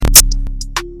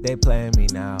They playing me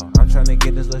now. I'm trying to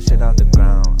get this little shit out the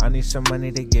ground. I need some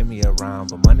money to get me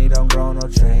around, but money don't grow on no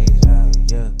trees.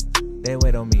 Yeah, they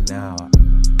wait on me now.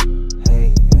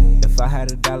 Hey, if I had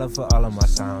 $1 for all of my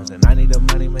sounds, and I need a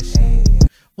money machine.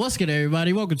 What's good,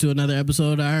 everybody? Welcome to another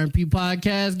episode of the RP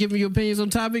Podcast, giving you opinions on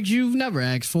topics you've never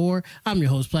asked for. I'm your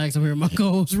host, Plax. I'm here with my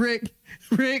co-host, Rick.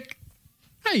 Rick,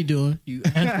 how you doing? You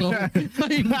asshole. How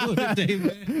you doing today,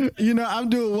 man? You know, I'm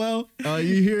doing well.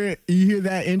 You hear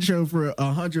that intro for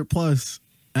 100+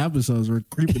 episodes. We're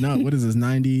creeping up. What is this,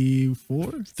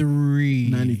 94?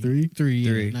 93?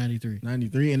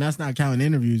 93. And that's not counting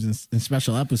interviews and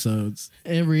special episodes.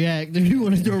 And React. If you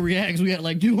want to do reacts, we got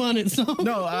like 200 something.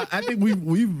 No, I think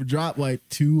we've dropped like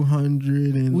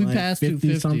 200 and we like passed 50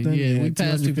 250. something. Yeah, we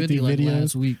passed 250 like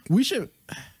last week. We should.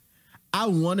 I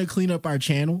want to clean up our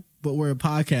channel, but we're a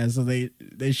podcast, so they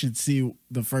should see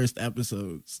the first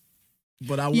episodes.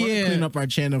 But I want to clean up our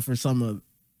channel for some of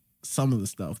the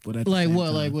stuff. But at like the what?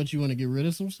 time, Like what? You want to get rid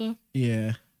of some stuff?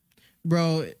 Yeah,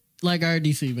 bro. Like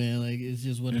RDC, man. Like it's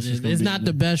just what it is. It's It's not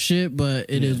the best shit, but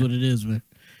it is what it is, man.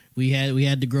 We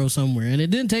had to grow somewhere, and it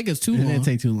didn't take us too long. It didn't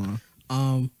take too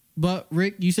long. But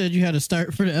Rick, you said you had to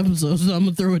start for the episode, so I'm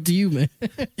gonna throw it to you, man.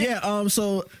 Yeah.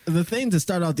 So the thing to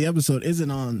start out the episode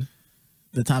isn't on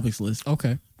the topics list.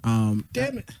 Okay. Damn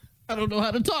it. I don't know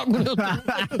how to talk without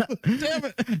Damn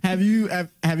it. Have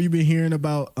you been hearing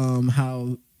about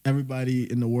how everybody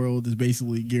in the world is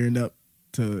basically gearing up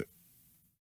to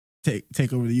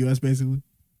take over the U.S. basically?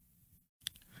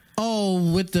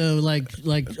 Oh, with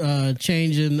the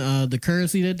changing the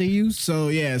currency that they use. So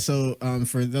yeah,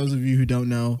 for those of you who don't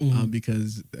know,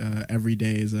 because every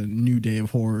day is a new day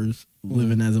of horrors,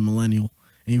 living as a millennial.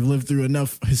 And you've lived through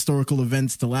enough historical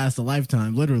events to last a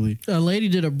lifetime, literally. A lady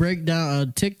did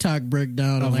a TikTok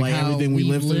breakdown of like how everything we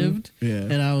lived. Yeah.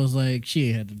 And I was like, she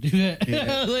ain't had to do that.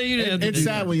 Yeah. Like, you didn't have to it's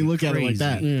sad when you look at it like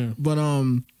that. Yeah. But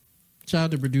shout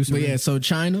out to producer. But yeah, so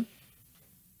China,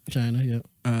 yeah.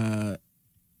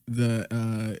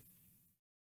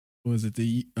 Was it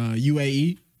the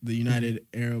UAE, the United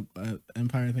Arab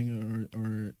Empire thing,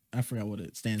 or I forgot what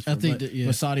it stands for. I think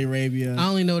but Saudi Arabia. I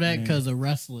only know that because of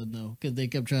wrestling, though, because they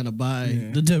kept trying to buy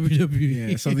the WWE.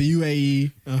 Yeah, so the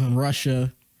UAE,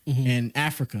 Russia, and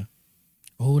Africa.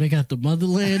 Oh, they got the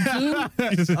motherland too.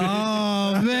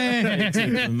 Oh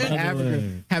man,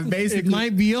 Africa have basically it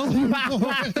might be over.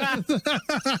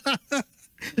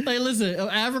 Like, listen,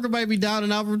 Africa might be down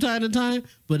and out from time to time,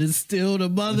 but it's still the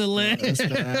motherland. It's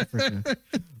still Africa.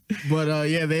 But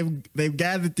yeah, they've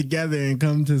gathered together and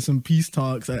come to some peace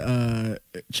talks.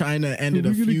 China ended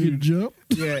a feud.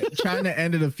 Yeah, China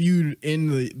ended a feud in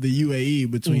the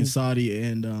UAE between Saudi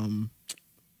and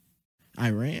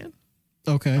Iran.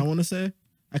 Okay, I want to say,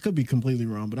 I could be completely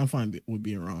wrong, but I'm fine with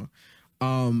being wrong.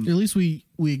 At least we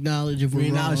acknowledge if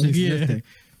we're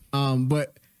wrong.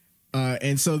 But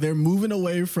and so they're moving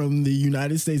away from the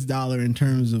United States dollar in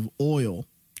terms of oil.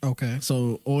 Okay.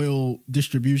 So oil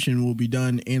distribution will be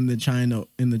done in the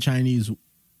Chinese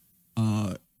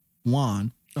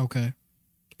yuan. Okay.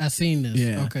 I seen this.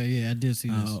 Yeah. Okay, yeah, I did see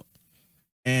this.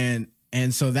 And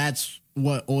so that's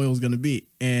what oil is going to be.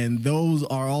 And those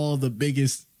are all the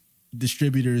biggest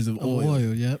distributors of oil.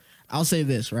 Yep. I'll say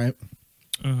this, right?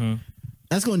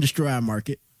 That's going to destroy our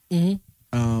market.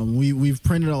 We've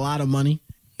printed a lot of money.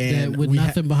 And with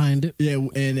nothing behind it. Yeah,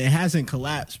 and it hasn't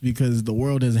collapsed because the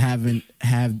world have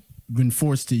been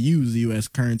forced to use the U.S.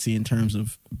 currency in terms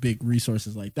of big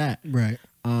resources like that. Right.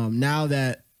 Now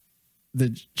that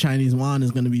the Chinese yuan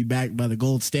is going to be backed by the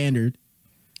gold standard,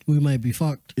 we might be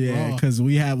fucked. Yeah, because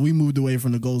we moved away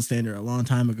from the gold standard a long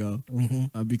time ago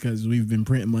because we've been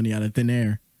printing money out of thin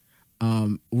air.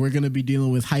 We're going to be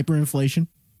dealing with hyperinflation.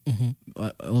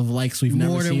 Of likes we've never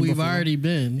seen more than we've before. already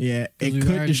been. Yeah, it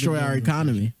could destroy our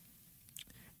economy.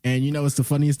 And you know what's the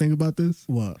funniest thing about this?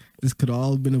 What? This could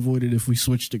all have been avoided if we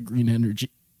switched to green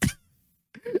energy.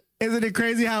 Isn't it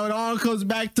crazy how it all comes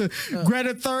back to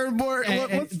Greta Thunberg?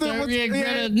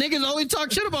 Greta? Niggas always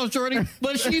talk shit about Shorty,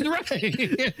 but she's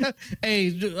right.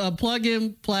 Hey, plug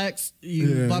in Plax,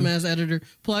 you bum ass editor.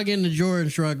 Plug in the Jordan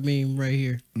Shrug meme right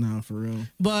here. No, for real.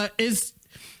 But it's.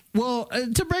 Well,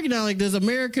 to break it down like this,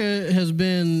 America has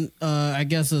been, I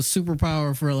guess, a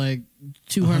superpower for like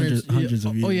 200 hundreds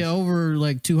of years. Oh yeah, over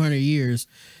like 200 years.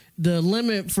 The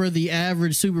limit for the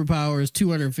average superpower is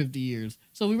 250 years.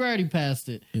 So we've already passed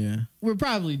it. Yeah, we're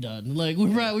probably done. Like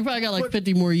we probably got like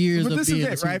 50 more years of being a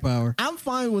superpower. Right? I'm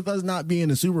fine with us not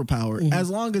being a superpower as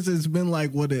long as it's been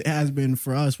like what it has been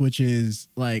for us, which is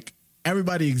like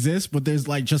everybody exists, but there's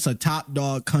like just a top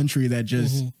dog country that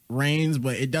just reigns,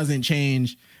 but it doesn't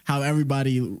change how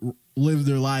everybody lives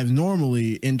their lives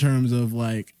normally in terms of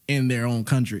like in their own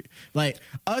country. Like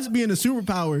us being a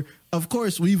superpower, of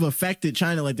course we've affected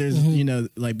China. Like there's you know,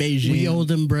 like Beijing, We owe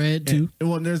them bread too.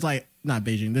 well, there's like not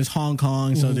Beijing, there's Hong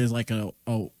Kong, so there's like a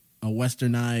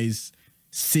westernized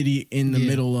city in the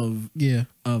middle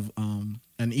of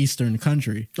an eastern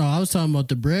country. Oh, I was talking about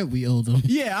the bread we owe them.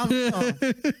 Yeah,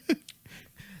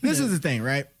 this is the thing,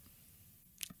 right?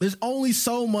 There's only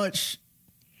so much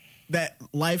that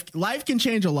life can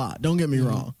change a lot. Don't get me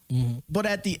wrong, but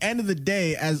at the end of the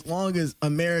day, as long as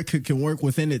America can work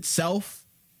within itself,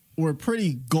 we're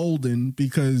pretty golden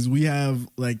because we have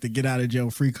like the get out of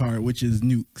jail free card, which is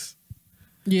nukes.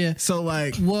 Yeah. So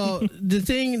like, well, the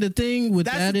thing with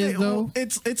that is though,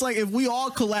 it's like if we all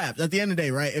collapse at the end of the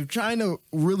day, right? If China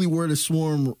really were to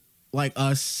swarm like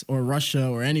us, or Russia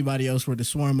or anybody else were to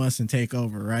swarm us and take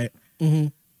over, right?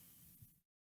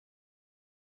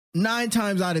 9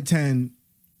 times out of 10,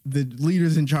 the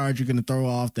leaders in charge are going to throw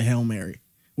off the Hail Mary,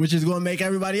 which is going to make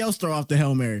everybody else throw off the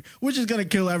Hail Mary, which is going to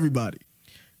kill everybody.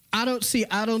 I don't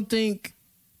think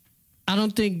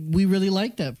we really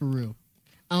like that for real.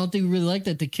 I don't think we really like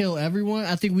that to kill everyone.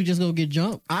 I think we just gonna get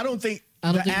jumped. I don't think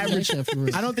we the average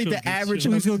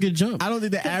Who's gonna get jumped? I don't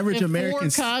think the average if American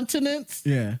 4 continents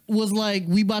yeah was like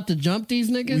we about to jump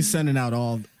these niggas. We sending out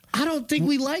all. I don't think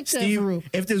we like that Steve, for real.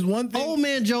 if there's one thing, Old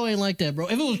man Joe ain't like that, bro.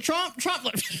 If it was Trump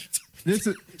like this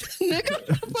is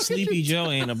nigga. Sleepy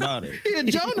Joe ain't about it. Yeah,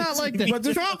 Joe not like that. But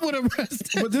Trump would have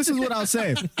arrested. But this is what I'll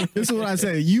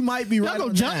say. You might be right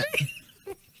on jump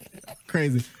that.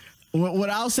 Crazy. What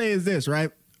I'll say is this, right?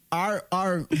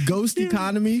 Our ghost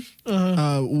economy,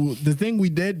 the thing we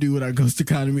did do with our ghost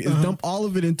economy is dump all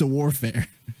of it into warfare.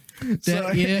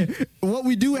 What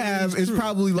we do have is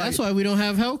probably like... That's why we don't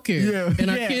have healthcare.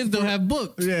 And our kids don't have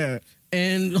books. Yeah.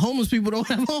 And homeless people don't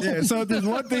have homes. Yeah, so if there's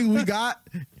one thing we got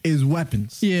is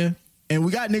weapons. Yeah. And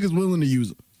we got niggas willing to use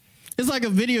them. It's like a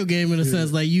video game in a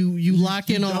sense. Like you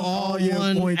lock in on all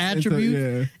one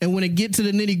attribute, and when it get to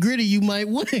the nitty gritty, you might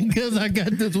win because I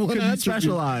got this one attribute. You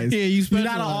specialize. Yeah, you specialize.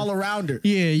 You're not an all arounder.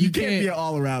 Yeah, you can't be an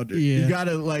all arounder. Yeah. You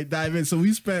gotta like dive in. So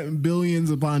we spent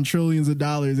billions upon trillions of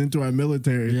dollars into our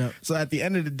military. Yep. So at the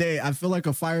end of the day, I feel like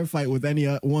a firefight with any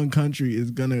one country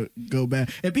is gonna go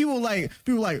bad. And people like,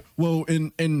 well,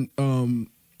 in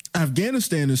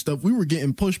Afghanistan and stuff, we were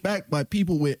getting pushed back by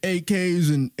people with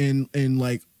AKs and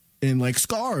like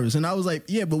scars, and I was like,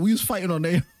 yeah, but we was fighting on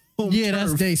their home turf.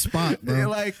 That's their spot, bro.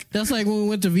 Like that's like when we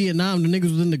went to Vietnam, the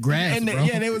niggas was in the grass, and bro.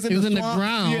 They was in the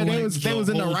ground. Yeah, they was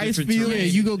in the rice field. Yeah,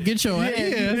 you go get your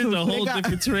It's a whole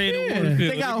different terrain.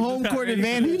 They got home court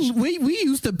advantage. We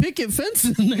used to picket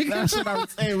fences, nigga. That's what I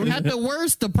was saying. At the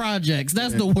worst, the projects.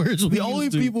 That's the worst. The only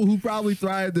people who probably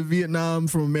thrived in Vietnam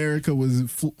from America was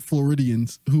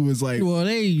Floridians, who was like, well,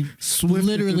 they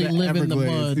literally live in the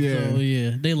mud. Yeah. So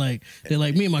yeah, they like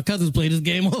me and my cousins play this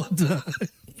game all the time.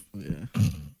 Yeah.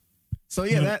 So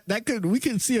yeah, we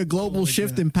could see a global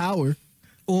shift in power.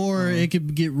 Or it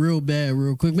could get real bad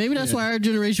real quick. Maybe that's why our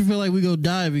generation feel like we go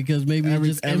die because maybe it's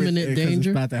just imminent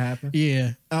danger. It's about to happen.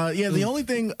 Yeah. The only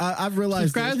thing I've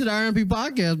realized. Subscribe to the RMP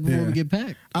podcast before we get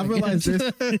packed. I've realized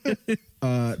this.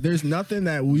 There's nothing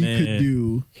that we could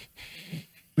do.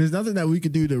 There's nothing that we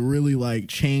could do to really like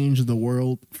change the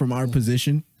world from our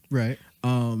position. Right.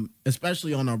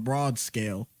 Especially on a broad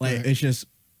scale. Like it's just.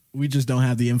 We just don't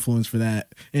have the influence for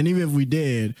that. And even if we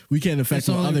did, we can't affect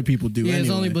what other people do. Yeah, anyway. it's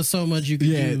only but so much you can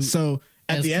do. Yeah, so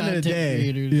at the end of the day,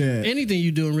 anything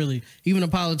you doing really, even a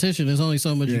politician, there's only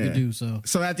so much you can do. So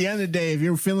at the end of the day, if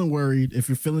you're feeling worried, if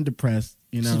you're feeling depressed,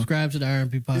 subscribe to the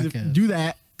RMP podcast. Do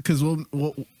that. Because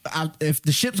if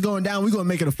the ship's going down, we're going to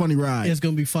make it a funny ride. It's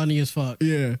going to be funny as fuck.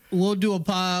 Yeah. We'll do a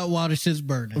pod while the shit's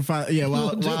burning.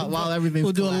 While everything's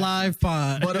We'll do a live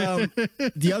pod. But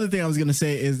the other thing I was going to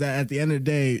say is that at the end of the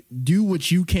day, do what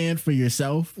you can for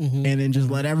yourself and then just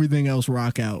let everything else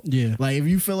rock out. Yeah. Like if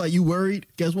you feel like you worried,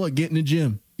 guess what? Get in the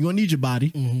gym. You're going to need your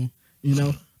body.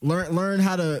 Learn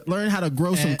how to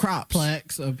grow some crops.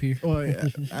 Plaques up here. Well,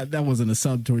 that wasn't a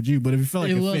sub towards you, but if you felt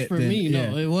like it was for me,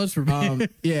 it was for me.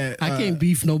 I can't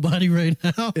beef nobody right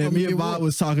now. Yeah, me and Bob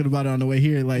was talking about it on the way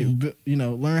here. Like,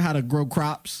 learn how to grow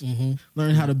crops,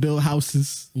 learn how to build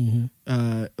houses,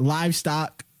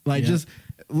 livestock. Like, just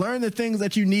learn the things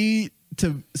that you need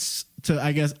to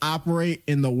I guess operate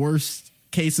in the worst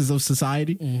cases of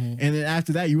society, and then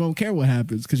after that, you won't care what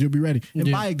happens because you'll be ready.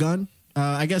 And buy a gun.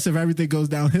 I guess if everything goes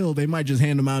downhill, they might just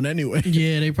hand them out anyway.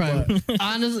 Yeah, they probably.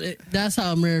 Honestly, that's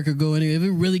how America go anyway. If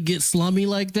it really gets slummy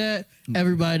like that,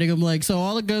 everybody they gonna be like, so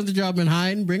all the guns that y'all been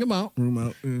hiding, bring them out. Bring 'em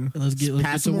out. Yeah. Let's get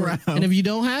Pass to them work. around. And if you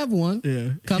don't have one,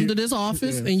 come to this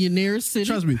office Yeah. in your nearest city.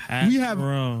 Trust me, we have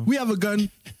a gun.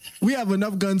 We have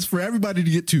enough guns for everybody to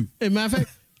get 2. As a matter of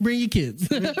fact, bring your kids.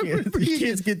 Bring your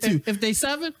Kids get 2. If they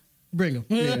 7, bring them.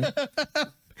 Yeah.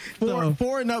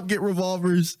 4 and up get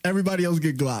revolvers. Everybody else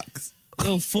get Glocks.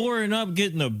 Yo, 4 and up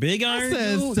getting a big iron.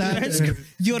 said dude? seven. That's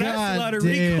a lot of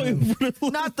Goddamn.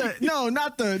 recoil. Not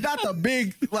the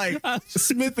big like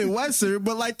Smith and Wesson,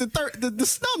 but like the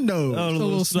snub nose, Oh, the little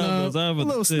little snub. snubbles. I a was about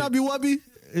little to say. snubby wubby.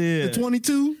 Yeah. The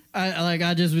 22.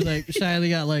 I just be like, Shiley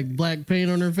got like black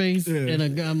paint on her face, Yeah.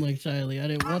 and I'm like, Shiley, I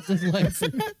didn't want this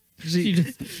license. She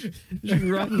just She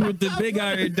rocking with the big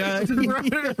iron, dog.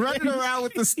 running around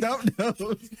with the snub nose.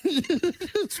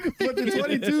 But the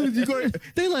 22s, you go.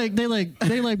 they like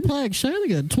Plague. Shiley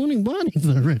got 20 bodies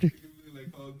already.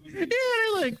 Yeah,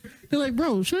 they're like,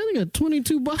 bro, Shiley got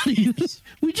 22 bodies.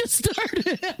 We just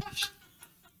started.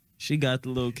 She got the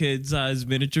little kid size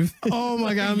miniature. Oh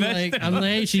my god, I'm like,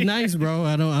 hey, she nice, bro.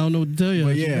 I don't know what to tell you.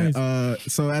 But She yeah,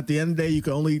 nice. so at the end of the day, you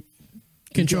can only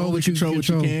Control what you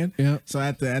can. Yeah. So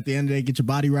at the end of the day, get your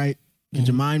body right, get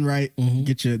your mind right,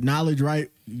 get your knowledge right,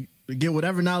 get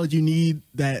whatever knowledge you need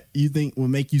that you think will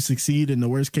make you succeed in the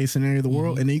worst case scenario of the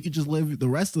world, and then you can just live the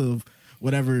rest of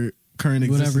whatever current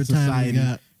Whatever existing time you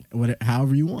society,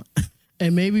 however you want.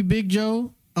 And maybe Big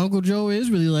Joe, Uncle Joe is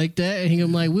really like that, and he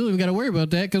like, we don't even got to worry about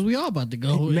that because we all about to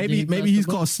go. Maybe he's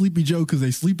called Sleepy Joe because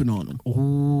they sleeping on him.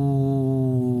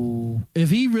 Ooh. If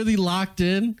he really locked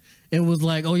in and was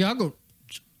like, oh, y'all gonna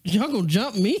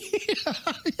jump me?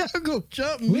 Y'all gonna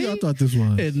jump Who me? y'all thought this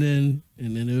was? And then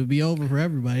it would be over for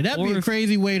everybody. That'd be a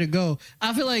crazy way to go.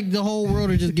 I feel like the whole world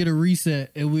would just get a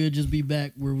reset and we'd just be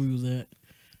back where we was at.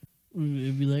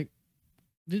 It'd be like,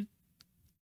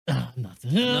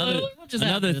 nothing.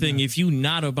 Another thing, if you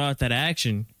not about that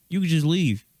action, you can just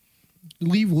leave.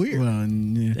 Leave where? Well,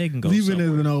 yeah. They can go Leaving somewhere.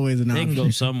 isn't always an They option. can go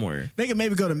somewhere. They can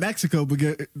maybe go to Mexico, but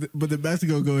the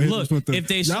Mexico go hit Look, us with the. if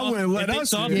they y'all soft- wouldn't let if they us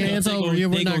soft- in. Yeah, it's They over. gon- Yeah,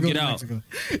 we're they not gon' going get to out. Mexico.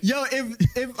 Yo,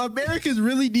 if Americans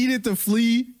really needed to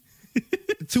flee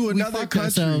to We another fucked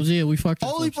country, ourselves. Yeah, we fucked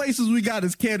only ourselves. places we got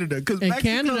is Canada. Because And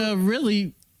Canada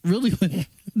really went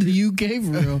the UK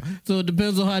for real. So it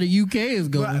depends on how the UK is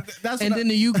going. Well, that's And what then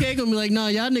the UK gonna be like, nah,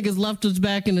 y'all niggas left us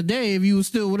back in the day. If you was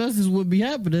still with us, this would be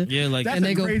happening. Yeah, like That's and a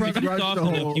they go, crazy pro- grudge soft to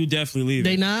enough, hold. you definitely leave.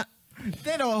 they not.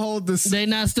 They don't hold the. They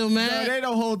not still no, mad. they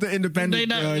don't hold the independent. They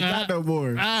not- not no more.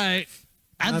 All right.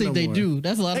 I Not think no they more. do.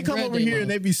 That's a lot They of come bread over they here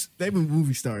lost. and they be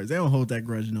movie stars. They don't hold that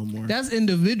grudge no more. That's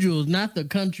individuals, not the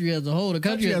country as a whole. The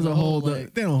country as a whole,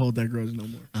 like, they don't hold that grudge no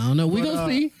more. I don't know. We But,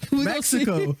 gonna see. We gonna see.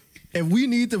 Mexico. If we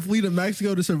need to flee to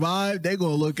Mexico to survive, they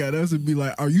gonna look at us and be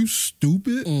like, "Are you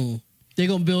stupid?" They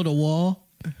gonna build a wall.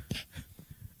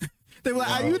 They like,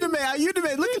 "Are you the man? Are you the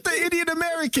man? Look at the Indian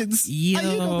Americans. Yo. Are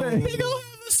you the man?" They gonna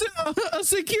have a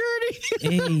security.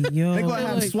 Hey, yo. They gonna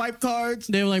have like- swipe cards.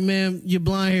 They were like, "Man, you're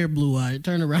blonde hair, blue eyed.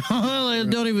 Turn around. Like,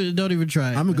 don't even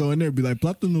try it." I'm gonna go in there and be like,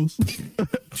 "Platanos."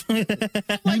 We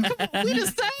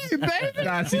the same, baby.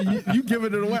 Nah, see, you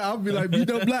giving it away. I'll be like, "Me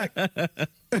no black."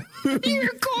 You're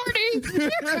corny.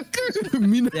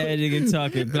 Me no. That nigga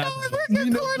talking black. Me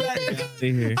no black.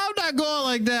 Here. I'm not going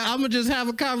like that. I'm gonna just have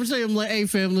a conversation. I'm like, "Hey,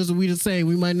 fam, listen, we the same.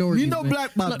 We minorities. Me no man.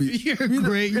 black, Bobby. You're Me no-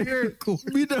 great. You're cool."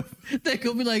 Me no. They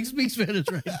gonna be like, "Speak Spanish,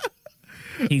 right?"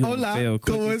 He gonna Hola, fail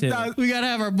quick ¿cómo as hell. estás? We gotta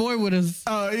have our boy with us.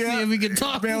 Oh yeah. See if we can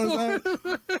talk Man, more.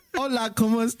 Hola,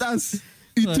 ¿cómo estás?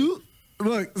 ¿Y tú?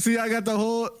 Look, see, I got the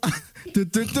whole.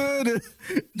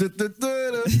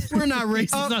 We're not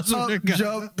racist. Up, That's what they're up, got.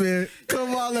 jumping.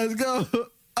 Come on, let's go.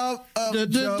 Up, The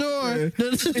door.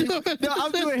 jumping. No,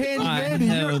 I'm doing handy Ah, manny.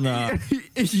 hell no.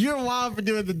 You're wild for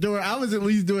doing the door. I was at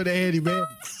least doing the handy man.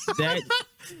 That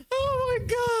Oh my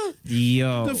god!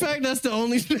 yo. The fact that's the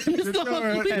only Spanish The song door,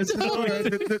 we the know.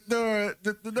 door,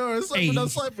 the door. Swiper, no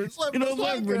swiper, swiper, no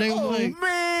swiper. They Oh like-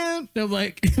 man. They're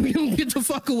like, we don't get the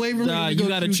fuck away from Nah, me.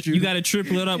 you gotta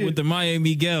triple it up with the Miami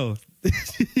Miguel.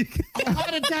 How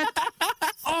did that?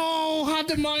 Oh, how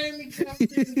did Miami?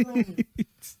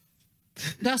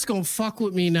 That's gonna fuck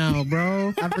with me now,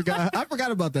 bro. I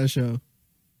forgot about that show.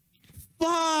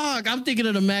 Fuck! I'm thinking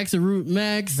of the Max and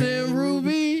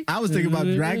Ruby. I was thinking about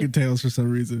Dragon Tales for some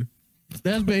reason.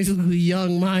 That's basically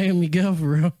young Miami Girl for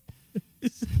real.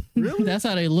 Really? That's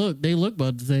how they look. They look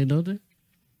about the same, don't they?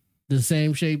 The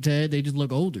same shaped head. They just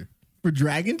look older. For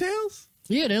Dragon Tales?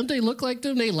 Yeah, don't they look like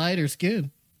them? They lighter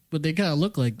skin, but they kind of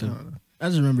look like them. I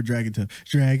just remember Dragon Tales.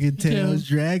 Dragon Tales,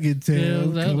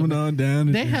 Tales, coming on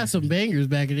down. They had some bangers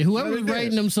back in there. Whoever was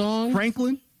writing them songs.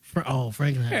 Franklin.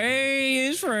 Franklin. Hey,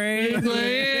 it's Franklin. Yeah.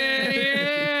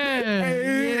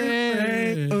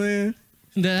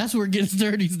 That's where Getting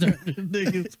Sturdy started.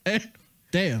 Niggas.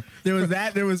 Damn. There was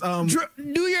that. There was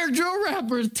New York drill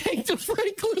rappers take the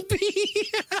Franklin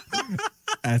beat.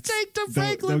 Take the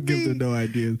Franklin Don't give them no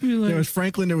ideas. Like, there was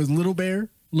Franklin. There was Little Bear.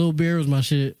 Little Bear was my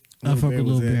shit. I fuck with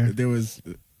Little Bear. There was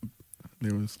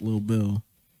Little Bill.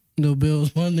 Little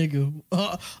Bill's my nigga.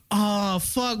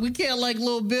 Fuck. We can't like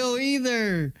Little Bill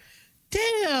either.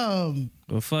 Damn.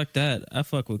 Well, fuck that. I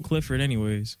fuck with Clifford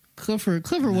anyways. Clifford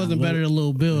wasn't better than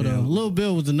Little Bill though. Little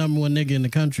Bill was the number one nigga in the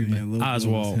country, man. Lil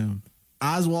Oswald.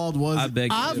 Oswald was.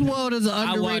 Oswald is an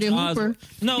underrated hooper.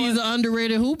 No, he's an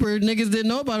underrated hooper. Niggas didn't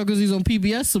know about him because he's on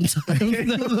PBS sometimes. That's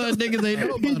why niggas ain't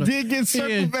know about him. He did get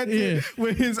circumvented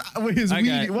with his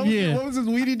weenie. What was his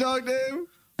weenie dog name?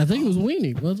 I think it was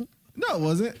Weenie, wasn't it? No, it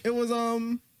wasn't. It was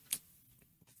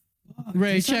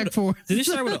Ray, check for. Did it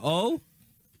start with an O?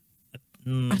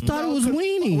 I thought it was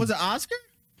Weenie. Was it Oscar?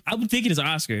 I'm thinking it's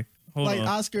Oscar. Hold on.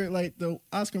 Oscar, like the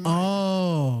Oscar.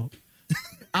 Oh.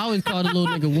 I always called the little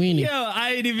nigga Weenie. Yo,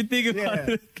 I didn't even think about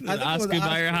it. Oscar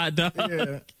Mayer hot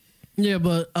dog. Yeah,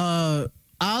 but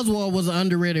Oswald was an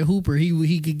underrated hooper.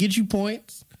 He could get you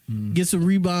points, get some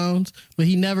rebounds, but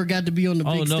he never got to be on the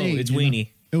big stage. Oh no, it's Weenie.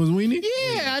 It was Weenie?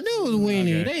 Yeah, I knew it was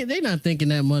Weenie. Okay. They not thinking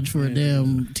that much for a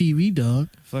damn TV dog.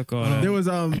 Fuck all that. There was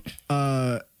Max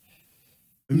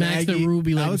Maggie, the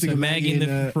Ruby. I was thinking Maggie and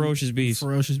the Ferocious Beast.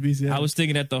 Ferocious Beast. Yeah. I was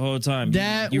thinking that the whole time.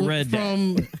 That you was read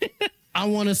from I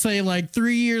want to say like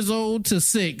 3 years old to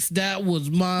 6. That was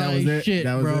my shit,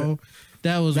 bro.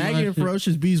 That was Maggie and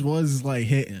Ferocious Beast was like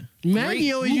hitting.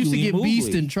 Maggie always used to get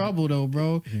Beast in trouble though,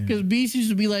 bro. Because Beast used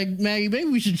to be like, Maggie, maybe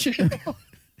we should chill.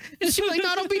 And she was like,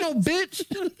 no, don't be no bitch.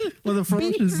 Well, the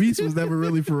Ferocious Beast was never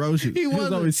really ferocious. He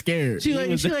was always scared. She like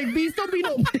Beast, don't be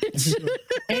no bitch.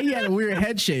 And he had a weird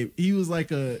head shape. He was like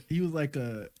a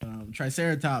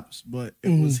Triceratops, but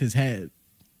it was his head.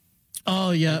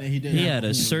 Oh yeah, he had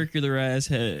a circular ass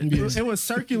head. It was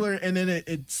circular, and then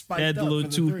it spiked had up the little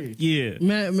three. Yeah,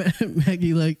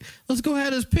 Maggie like, let's go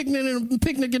have this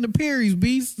picnic in the Perry's.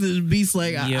 Beast. The Beast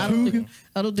like, I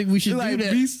don't think we should do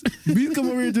that. Beast come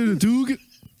over here to the Dugan.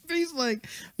 He's like,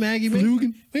 Maggie,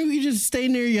 maybe we just stay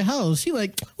near your house. She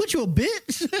like, what, you a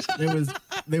bitch? there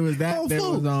was that. There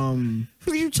was Who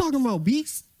are you talking about,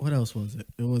 Beast? What else was it?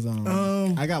 It was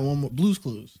I got one more. Blue's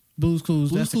Clues. Blue's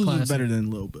Clues was better than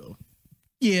Lil Bill.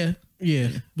 Yeah.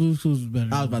 Blue's Clues was better.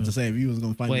 I was about to say if you was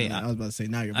gonna find out, I was about to say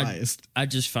now you're biased. I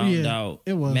just found out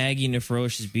it was. Maggie and the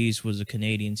Ferocious Beast was a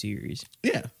Canadian series.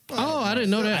 Yeah. Oh, I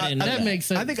didn't know that. That makes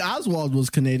sense. I think Oswald was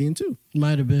Canadian too.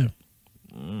 Might have been.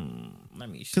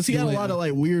 Because he had a lot of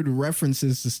like weird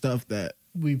references to stuff that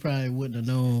we probably wouldn't have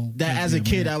known. That as a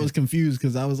kid, I was confused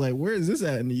because I was like, "Where is this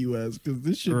at in the U.S.?" Because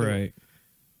this shit, right?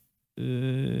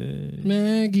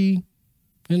 Maggie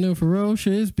and the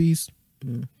Ferocious Beast.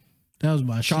 Yeah. That was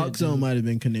my Chalk Zone might have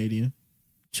been Canadian.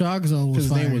 Chalk Zone was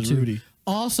his name was Rudy.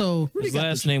 Also, his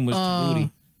last name was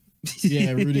Tabuti.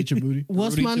 Yeah, Rudy Chabuti.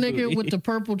 What's Rudy my Chabuti. nigga with the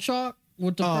purple chalk?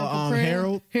 With the purple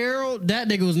crayon? Harold, that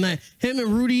nigga was nice. Him and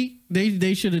Rudy,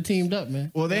 they should have teamed up,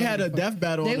 man. Well, they had a death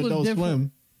battle on Adult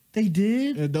Swim. They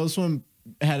did. Adult Swim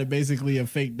had basically a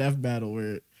fake death battle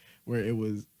where it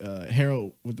was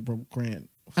Harold with the purple crayon.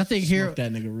 I think Harold,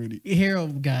 that nigga Rudy.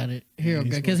 Harold got it.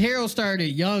 Because Harold started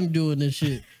young doing this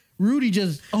shit. Rudy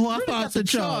just I found some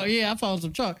chalk. Yeah, I found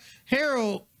some chalk.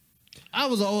 Harold, I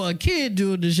was a kid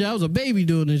doing this shit. I was a baby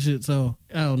doing this shit. So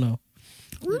I don't know.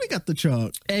 Really got the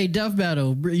chalk. Hey, Duff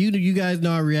Battle. You guys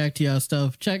know I react to y'all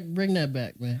stuff. Bring that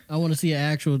back, man. I want to see an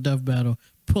actual Duff Battle.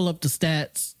 Pull up the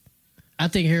stats. I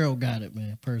think Harold got it,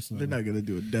 man, personally. They're not going to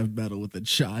do a Duff Battle with a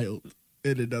child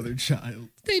and another child.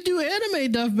 They do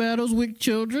anime Duff Battles with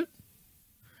children.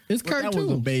 It's cartoon. That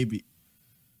was a baby.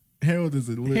 Harold is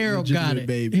a legitimate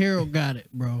baby. Harold got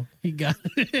it, bro. He got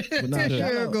it.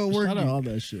 Harold go work. Shout out all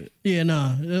that shit. Yeah,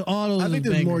 nah. All those. I think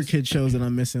there's bangers. more kid shows that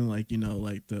I'm missing, like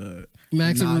the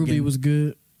Max and Ruby was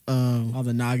good. All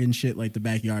the noggin shit, like the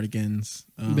Backyardigans.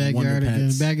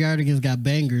 Backyardigans got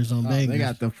bangers on bangers. They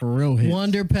got the for real hits.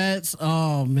 Wonder Pets.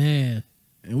 Oh man.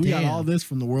 And we got all this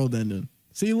from the world ending.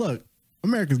 See, look,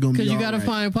 America's gonna be because you got to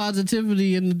find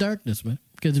positivity in the darkness, man.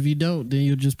 Because if you don't, then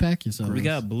you'll just pack yourself. We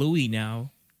got Bluey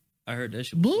now. I heard that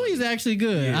shit. Bluey's actually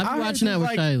good. Yeah. I'm watching that with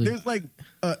Kylie.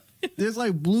 There's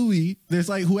like Bluey. There's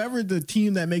like whoever the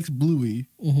team that makes Bluey.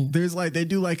 Mm-hmm. There's like they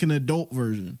do like an adult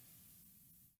version.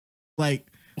 Like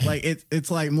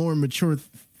it's like more mature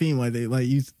theme. Like they like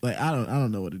use like I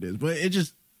don't know what it is, but it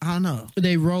just I don't know.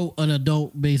 They wrote an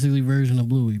adult, basically, version of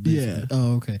Bluey. Basically. Yeah.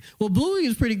 Oh, okay. Well, Bluey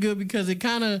is pretty good because it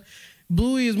kind of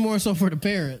Bluey is more so for the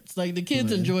parents. Like the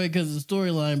kids enjoy it because of the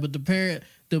storyline, but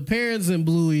the parents in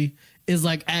Bluey is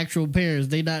like actual parents.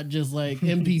 They not just like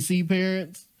NPC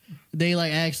parents. They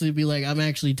like actually be like, I'm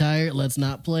actually tired. Let's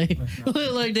not play.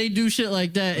 Like they do shit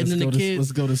like that, and then the kids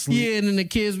let's go to sleep. Yeah, and then the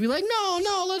kids be like,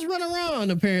 no, let's run around.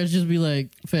 And the parents just be like,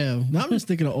 fam. Now I'm just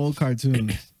thinking of old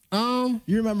cartoons. You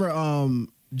remember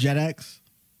Jetix?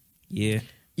 Yeah.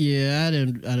 Yeah, I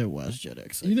didn't watch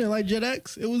Jetix. You didn't like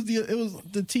Jetix? It was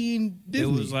the teen Disney.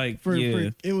 It was like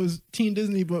it was teen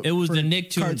Disney, but it was for the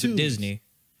Nicktoons cartoons. of Disney.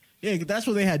 Yeah, that's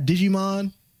where they had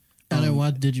Digimon. I didn't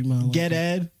watch Digimon. Get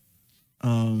Ed.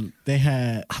 They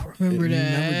had. I remember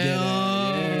that.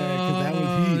 Yeah, 'cause that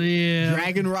was heat. Yeah.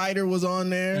 Dragon Rider was on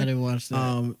there. I didn't watch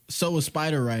that. So was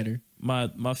Spider Rider.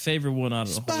 My favorite one out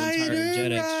of the whole entire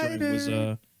Jetix joint was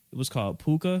it was called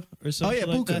Puka or something.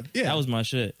 Puka. Like that. Yeah. That was my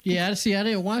shit. Yeah, I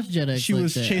didn't watch Jetix. She like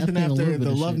was that. chasing I think a after little bit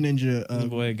the of Love shit. Ninja. The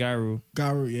boy Garu.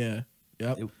 Garu, yeah.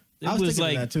 Yep. It I was was thinking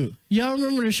like of that too. Y'all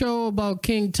remember the show about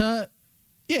King Tut?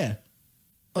 Yeah.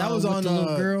 That was with on the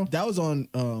little girl? That was on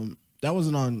that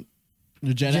wasn't on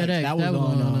the Jetix. Jetix, That was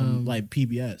on on, like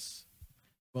PBS.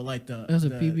 But like the That was a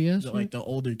PBS like one? the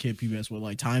older kid PBS with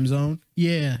like Time Zone.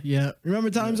 Yeah. Remember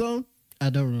Time Zone? I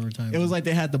don't remember time. It was like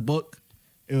they had the book.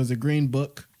 It was a green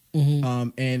book.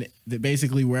 Mhm. And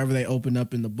basically wherever they opened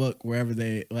up in the book, wherever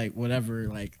they like whatever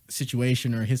like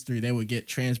situation or history, they would get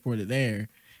transported there.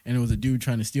 And it was a dude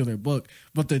trying to steal their book.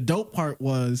 But the dope part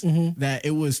was that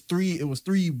it was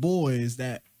three boys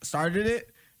that started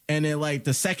it, and then like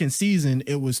the second season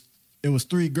it was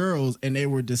 3 girls, and they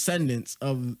were descendants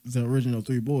of the original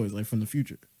 3 boys, like from the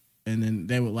future. And then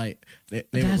they would like they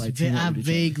would like team up I with each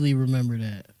other. vaguely remember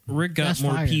that. Rick got That's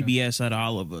more fire, PBS out of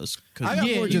all of us. I got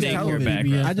more you just got more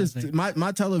television. PBS, I just I think.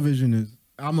 my television is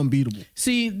I'm unbeatable.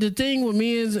 See, the thing with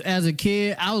me is, as a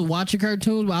kid, I was watching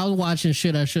cartoons, but I was watching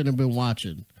shit I shouldn't have been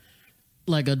watching,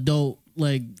 like adult,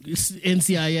 like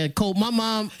NCIS. Cold. My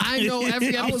mom, I know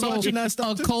every I was episode watching that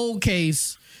stuff a too. Cold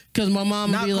Case, because my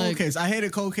mom would Not be Cold like, Case. I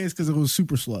hated Cold Case because it was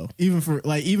super slow.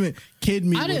 Even kid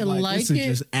me. I was didn't like this is it.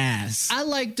 just ass. I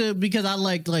liked it because I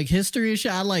liked like history and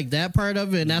shit. I liked that part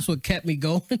of it, and that's what kept me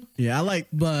going. Yeah,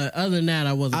 But other than that,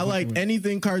 I wasn't. I fucking liked with it.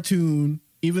 anything cartoon,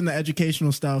 even the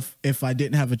educational stuff. If I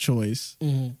didn't have a choice,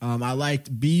 I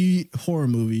liked B horror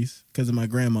movies because of my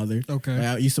grandmother. Okay. Like,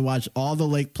 I used to watch all the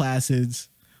Lake Placids,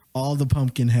 all the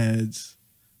Pumpkinheads,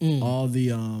 all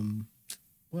the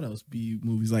what else B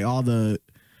movies, like all the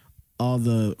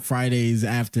Fridays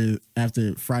after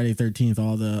Friday 13th,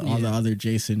 all the other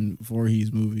Jason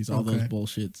Voorhees movies, all those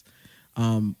bullshits.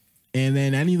 And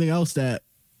then anything else that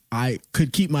I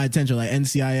could keep my attention, like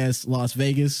NCIS Las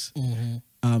Vegas.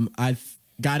 I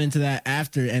got into that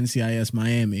after NCIS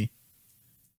Miami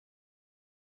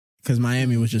because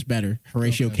Miami was just better.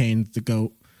 Horatio Cane's the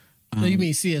GOAT. So you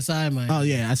mean CSI, man? Oh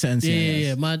yeah, I said NCIS.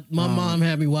 Yeah. My mom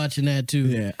had me watching that too.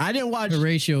 Yeah, I didn't watch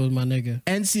Horatio was my nigga.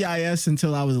 NCIS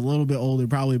until I was a little bit older,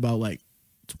 probably about like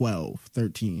 12,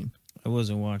 13. I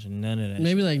wasn't watching none of that.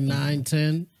 Maybe like 9,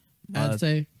 10, I'd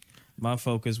say. My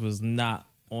focus was not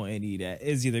on any of that.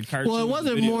 It's either cartoons. Well, it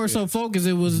wasn't video more games. so focused.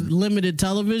 It was limited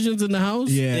televisions in the house.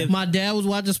 Yeah. My dad was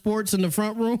watching sports in the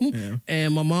front room,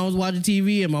 and my mom was watching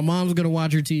TV, and my mom was gonna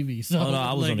watch her TV. So Oh no,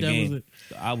 I was like, on the that game. was it.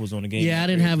 I was on the game. Yeah, I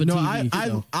didn't have a No, TV.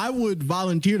 so. I would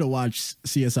volunteer to watch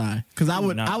CSI because I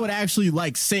would actually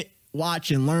like sit,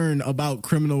 watch, and learn about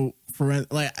criminal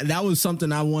forensic. Like that was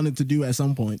something I wanted to do at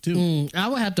some point too. I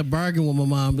would have to bargain with my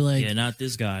mom, be like, Yeah, not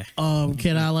this guy.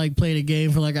 can I like play the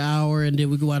game for like an hour, and then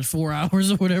we can watch 4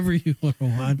 hours or whatever you want to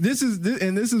watch. This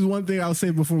is one thing I'll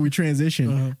say before we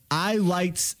transition. I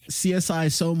liked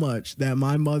CSI so much that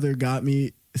my mother got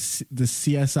me the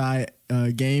CSI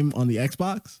game on the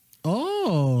Xbox,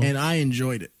 Oh, and I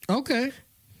enjoyed it. okay.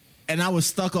 And I was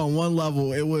stuck on one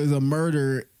level. It was a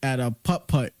murder at a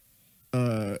putt-putt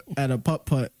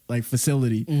like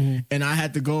facility, and I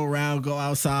had to go around, go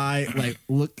outside, like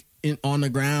look on the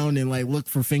ground and like look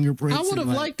for fingerprints. I would have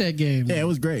and, liked that game. Yeah, it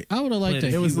was great. I would have liked Played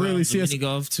a that. It was few literally rounds of CS mini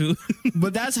golf too.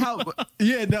 But that's how, but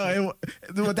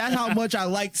that's how much I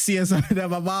liked CSI that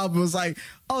my mom was like,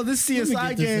 "Oh, this Let me CSI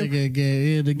get this game, nigga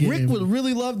again, the game. Rick would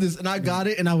really love this," and I got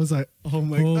it, and I was like, "Oh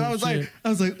my!" Oh, I was shit.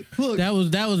 like, "Look, That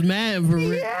was mad for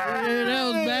Rick. Yeah, that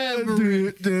was bad for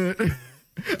Rick. dude."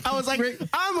 I was like,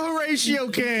 "I'm Horatio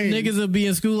Kane." Niggas will be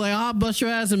in school like, I'll bust your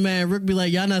ass, and man, Rick be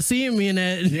like, y'all not seeing me in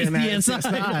that in that CSI.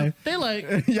 CSI. They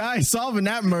like, Yeah, I ain't solving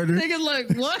that murder. niggas like,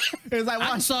 what? It's like,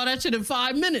 I watch, saw that shit in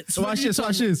 5 minutes. What watch are you this, talking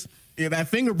watch this. Yeah, that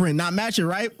fingerprint not matching,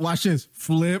 right? Watch this.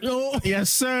 Flip. Oh. Yes,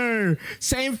 sir.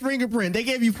 Same fingerprint. They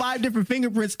gave you 5 different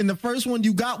fingerprints, and the first one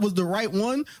you got was the right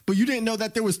one, but you didn't know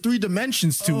that there was 3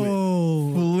 dimensions to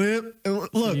it.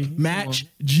 Flip. Look, match.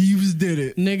 Jeeves did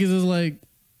it. Niggas is like,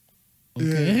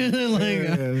 okay,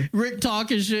 Yeah. Rick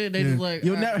talking shit. They just like,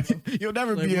 You'll all right, never, you'll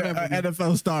never Like, be whatever, an man.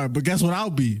 NFL star, but guess what? I'll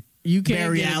be. you can't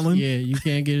Barry get, Allen. Yeah, you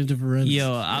can't get into forensics.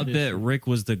 Yo, I bet Rick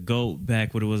was the GOAT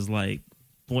back when it was like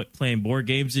playing board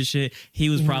games and shit. He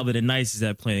was probably the nicest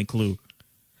at playing Clue.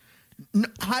 No,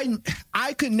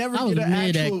 I could never I was get an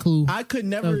mid at actual. Clue. I could I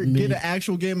never was get mid. an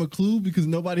actual game of Clue because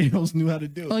nobody else knew how to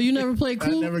do it. Oh, you never played I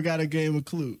Clue? never got a game of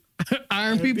Clue.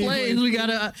 Iron P P plays. plays We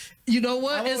gotta. You know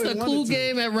what? I It's a always Clue wanted to.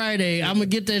 game at Rite Aid. I'm gonna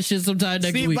get that shit sometime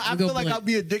next See, week. but I We go feel like play. I'll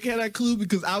be a dickhead at Clue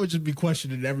because I would just be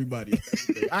questioning everybody.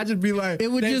 I'd just be like, It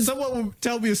would just- someone would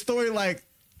tell me a story like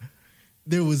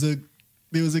there was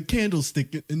a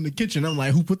candlestick in the kitchen. I'm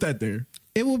like, who put that there?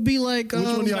 It would be like. Which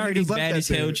one of y'all Already niggas left bad that as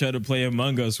hell there? trying to play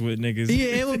Among Us with niggas.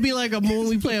 Yeah, it would be like when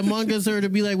we play Among Us, or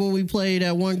it'd be like when we play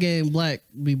that one game Black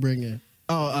be bringing.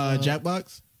 Oh,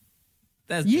 Jackbox.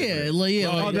 That's Yeah, different. like yeah,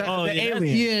 Oh, like, the yeah,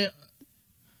 alien. yeah.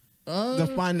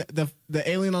 The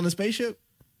alien on the spaceship.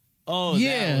 Oh,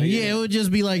 Yeah, that one, yeah, it would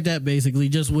just be like that basically,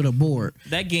 just with a board.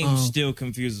 That game still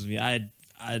confuses me. I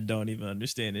don't even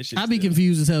understand this shit. I'd be still.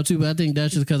 confused as hell too, but I think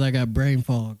that's just because I got brain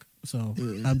fog, so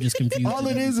I'm just confused. All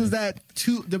it is that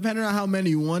depending on how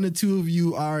many, 1 or 2 of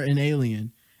you are an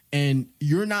alien, and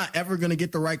you're not ever gonna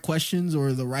get the right questions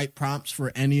or the right prompts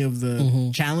for any of the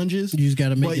challenges. You just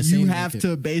gotta make But it you seem have like it.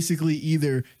 to basically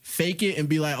either fake it and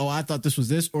be like, "Oh, I thought this was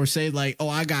this," or say like, "Oh,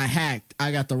 I got hacked.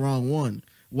 I got the wrong one."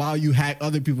 While you hack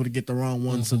other people to get the wrong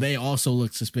one, so they also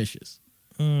look suspicious.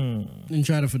 and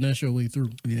try to finesse your way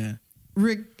through. Yeah.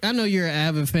 Rick, I know you're an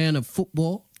avid fan of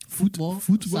football,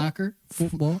 soccer,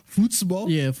 football.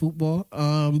 Yeah, football.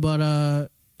 But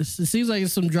it seems like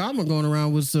there's some drama going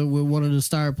around with one of the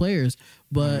star players.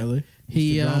 But Really?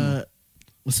 he, the drama?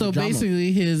 What's so the drama?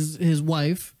 basically his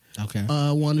wife Okay.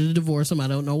 wanted to divorce him. I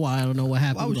don't know why. I don't know what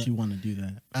happened. Why would but, she want to do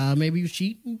that? maybe he was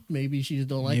cheating. Maybe she just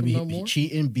don't like Maybe him no more.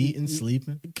 cheating, beating,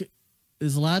 sleeping,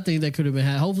 There's a lot of things that could have been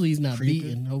had. Hopefully he's not Creeping.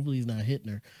 beating. Hopefully he's not hitting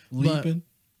her. leaping.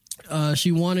 But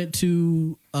she wanted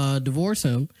to divorce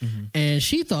him, and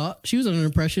she thought she was under the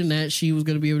impression that she was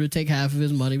going to be able to take half of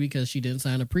his money because she didn't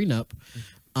sign a prenup.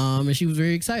 And she was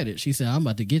very excited. She said, "I'm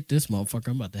about to get this motherfucker.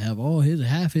 I'm about to have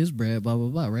half his bread." Blah blah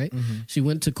blah. Right? She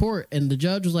went to court, and the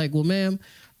judge was like, "Well, ma'am,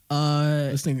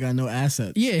 This nigga got no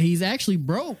assets. yeah, he's actually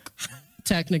broke,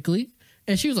 technically."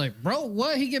 And she was like, "Bro,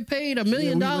 what? He get paid $1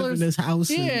 million? we live in this house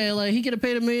and- Yeah, like he get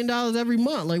paid $1 million every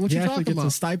month. Like what He you actually talking gets about?"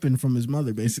 a stipend from his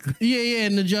mother, basically. Yeah.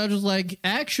 And the judge was like,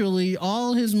 "Actually,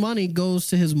 all his money goes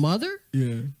to his mother,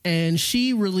 Yeah. and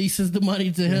she releases the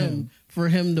money to him for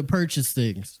him to purchase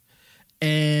things."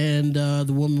 And the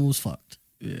woman was fucked.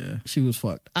 Yeah. She was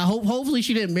fucked. Hopefully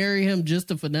she didn't marry him just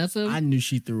to finesse him. I knew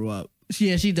she threw up.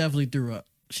 Yeah, she definitely threw up.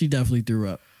 She definitely threw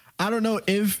up I don't know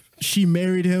if she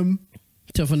married him.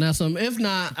 to finesse him. If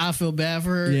not, I feel bad for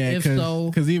her. Yeah, If so,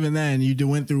 because even then you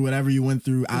went through whatever you went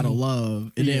through out of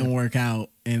love. It didn't work out,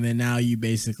 and then now you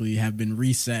basically have been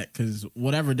reset because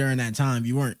whatever during that time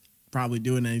you weren't probably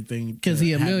doing anything because to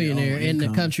he a have your own millionaire in the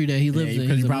income. country that he lives in.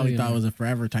 because he's you a probably thought it millionaire. was a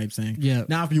forever type thing. Yeah.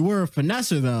 Now, if you were a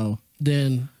finesser though,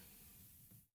 Then,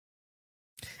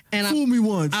 and fool me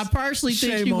once, I partially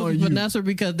think Shame she was on a you. finesser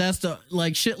because that's the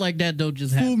like shit like that don't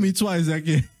just fool happen. me twice.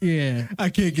 Yeah. I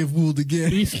can't get fooled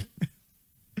again.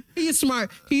 He's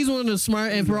smart. He's one of the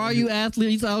smart. And for all you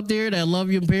athletes out there that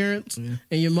love your parents and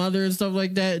your mother and stuff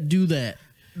like that, do that.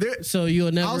 So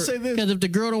you'll never. I'll say this. Because if the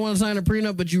girl don't want to sign a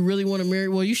prenup, but you really want to marry,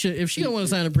 well, you should. If she don't want to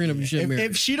sign a prenup, you should marry.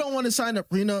 If she don't want to sign a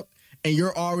prenup and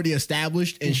you're already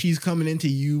established and she's coming into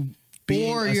you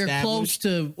being or you're close established,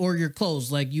 to, or you're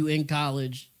close, like you in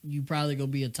college, you probably gonna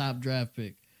be a top draft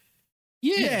pick.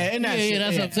 Yeah, and that's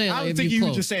that's what I'm saying. I Like, was if thinking you you were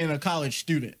close. just saying a college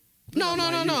student. No.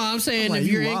 I'm saying I'm like, if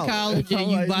you're you in wild. college and I'm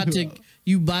you like, about you to wild.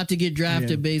 you about to get drafted,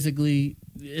 Yeah. basically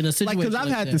in a situation Like, because I've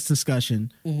had that. this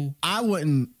discussion. I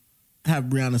wouldn't have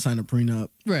Brianna sign a prenup.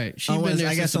 Right, she's been Unless, there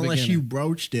I guess since the unless you beginning.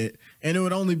 broached it, and it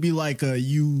would only be like a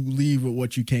you leave with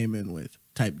what you came in with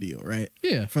type deal, right?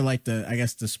 Yeah. For like the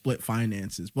the split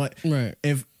finances. But Right.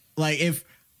 if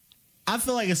I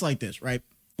feel like it's like this, right?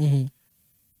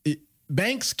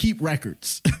 Banks keep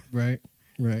records. right.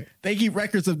 They keep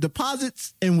records of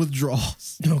deposits and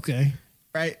withdrawals, Okay.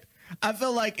 right? I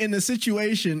feel like in the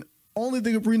situation, only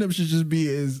thing a prenup should just be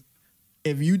is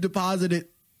if you deposited,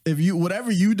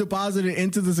 whatever you deposited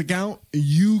into this account,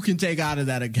 you can take out of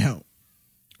that account.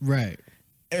 Right.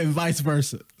 and vice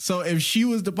versa. So if she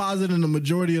was depositing the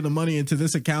majority of the money into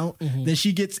this account, then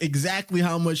she gets exactly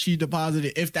how much she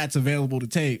deposited if that's available to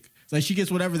take. Like she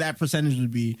gets whatever that percentage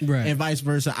would be, right. And vice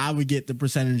versa. I would get the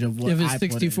percentage of what if it's I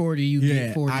 60-40, you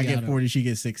get 40. I get 40, she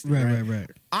gets 60. Right.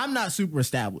 I'm not super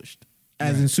established.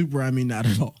 As in super, I mean not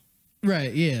at all.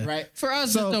 Right, yeah. Right. For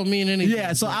us, it don't mean anything.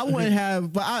 Yeah, so I wouldn't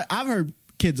have, but I've heard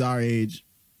kids our age,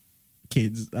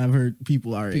 I've heard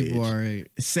people our age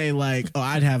say like, oh,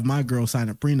 I'd have my girl sign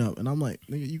a prenup. And I'm like,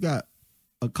 nigga, you got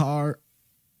a car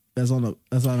that's on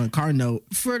a car note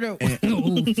for the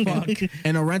fuck,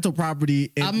 and a rental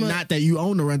property. Not that you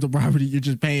own the rental property, you're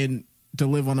just paying to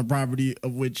live on a property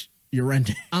of which you're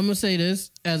renting. I'm gonna say this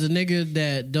as a nigga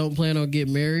that don't plan on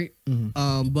getting married,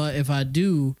 but if I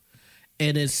do,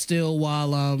 and it's still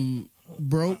while I'm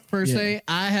broke per se,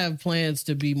 I have plans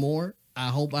to be more. I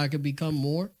hope I could become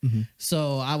more.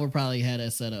 So I would probably have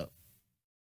that set up.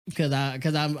 Because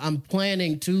I'm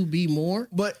planning to be more,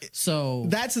 but so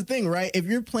that's the thing, right? If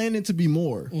you're planning to be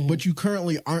more, but you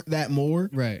currently aren't that more,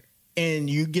 right? And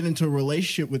you get into a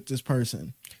relationship with this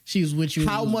person, she's with you.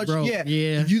 How much? Broke.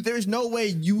 Yeah. There's no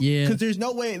way because there's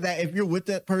no way that if you're with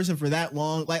that person for that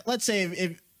long, like let's say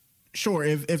if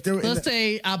let's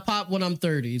say I pop when I'm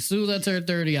 30. As soon as I turn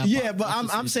 30, I pop. But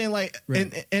I'm saying like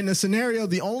in the scenario,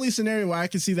 the only scenario where I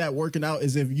can see that working out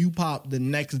is if you pop the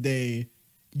next day.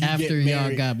 After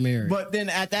y'all got married. But then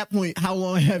at that point, how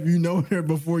long have you known her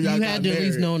before y'all got married? You had to at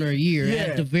least known her a year. Yeah.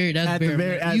 At the bare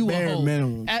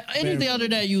minimum. Anything other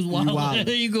than that, you was wilding.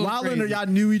 You go wilding or y'all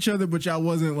knew each other, but y'all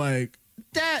wasn't like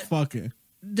that fucking.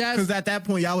 Because at that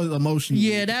point, y'all was emotional.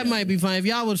 Yeah, that might be fine. If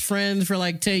y'all was friends for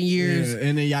like 10 years,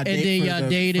 and then y'all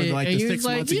dated, for like and the you're 6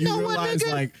 like, months, you know what,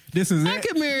 nigga? Like, this is I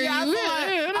could marry you.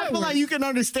 I feel like you can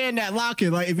understand that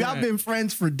lock-in. Like, if y'all been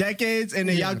friends for decades, and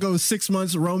then y'all go 6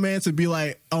 months of romance and be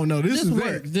like, oh no, this is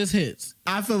works. It. This hits.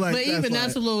 I feel like, but even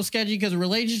that's a little sketchy because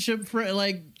relationship,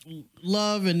 like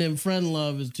love and then friend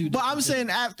love is too. But I'm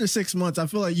saying after 6 months, I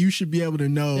feel like you should be able to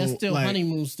know. That's still like,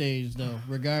 honeymoon stage though.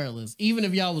 Regardless, even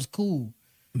if y'all was cool.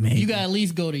 Maybe. You got to at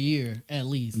least go to a year, at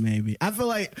least. Maybe. I feel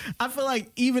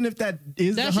like even if that's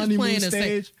the honeymoon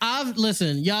stage.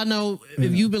 Listen, y'all know,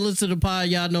 if you've been listening to the pod,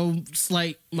 y'all know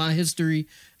my history.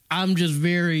 I'm just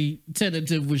very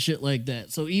tentative with shit like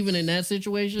that. So even in that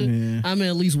situation, I'm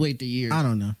at least wait the year. I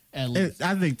don't know. At least.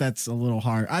 I think that's a little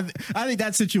hard. I think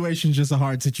that situation's just a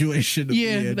hard situation to be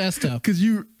in. That's tough.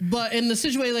 But in the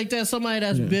situation like that, somebody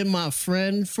that's been my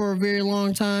friend for a very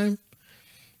long time,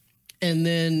 and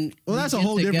then that's a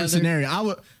whole different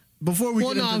scenario. Before we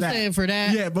get into that. I'm saying for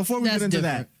that. Yeah, before we get into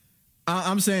that,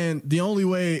 I'm saying the only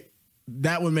way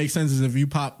that would make sense is if you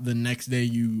pop the next day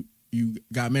you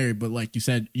got married. But like you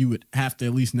said, you would have to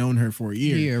at least known her for a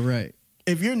year. Yeah, right.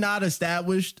 If you're not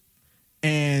established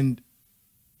and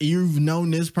you've known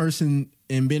this person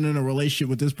and been in a relationship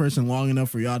with this person long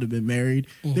enough for y'all to be married,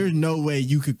 there's no way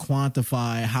you could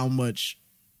quantify how much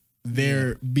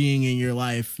their being in your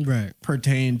life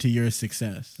pertain to your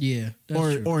success. Yeah.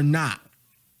 Or not.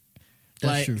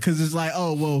 That's true. Because it's like,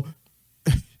 oh, well,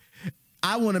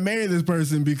 I want to marry this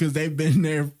person because they've been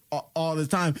there all this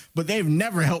time, but they've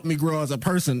never helped me grow as a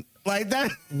person. Like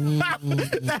that,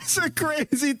 that's a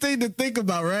crazy thing to think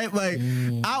about, right? Like,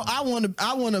 I want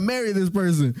to marry this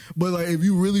person, but like, if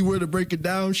you really were to break it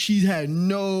down, she had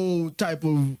no type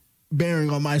of bearing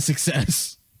on my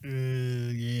success.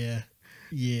 Yeah.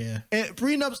 And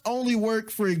prenups only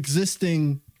work for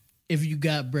existing. If you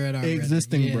got bread already.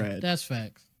 Existing bread. That's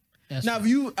facts. Now, if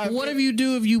you, what if you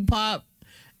do if you pop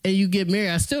and you get married?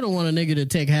 I still don't want a nigga to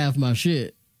take half my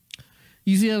shit.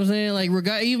 You see what I'm saying? Like,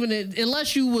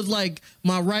 unless you was like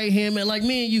my right hand man, like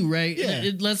me and you, right?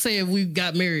 Yeah. Let's say if we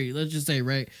got married, let's just say,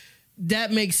 right?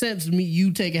 That makes sense to me.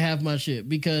 You taking half my shit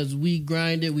because we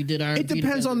grinded, we did our. It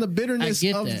depends on the bitterness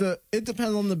It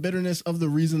depends on the bitterness of the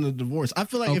reason of divorce. I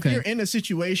feel like if you're in a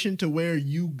situation to where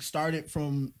you started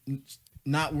from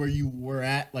not where you were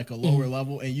at, like a lower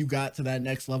level, and you got to that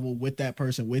next level with that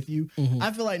person with you,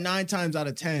 I feel like 9 times out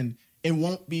of 10 it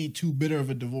won't be too bitter of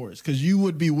a divorce because you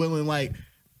would be willing, like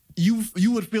you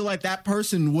would feel like that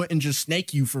person wouldn't just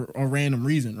snake you for a random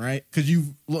reason, right? Because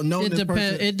you've known this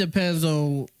person. It depends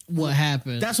on what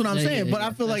happened. That's what I'm saying. But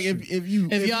I feel like if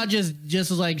y'all just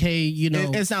was like, hey, you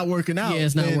know, it's not working out. Yeah,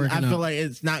 it's not working out. I feel like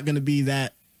it's not going to be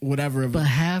that whatever. But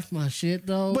half my shit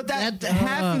though. But that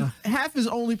half is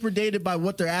only predated by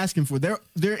what they're asking for. They're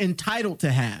entitled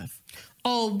to half.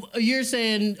 Oh, you're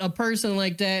saying a person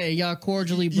like that and y'all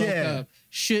cordially broke up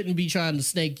shouldn't be trying to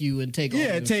snake you and take all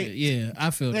your shit. Yeah,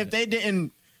 I feel if they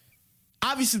didn't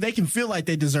obviously they can feel like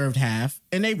they deserved half,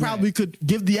 and they probably could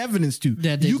give the evidence to.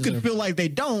 You could feel like they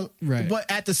don't, but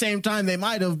at the same time they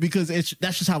might have, because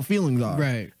that's just how feelings are.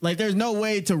 Right. Like there's no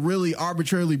way to really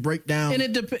arbitrarily break down.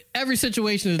 And every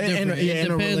situation is different. It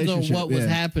depends on what was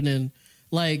happening.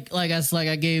 Like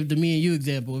I gave the me and you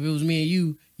example. If it was me and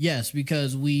you, yes,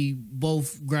 because we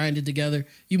both grinded together.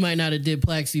 You might not have did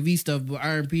Plax TV stuff, but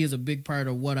R&P is a big part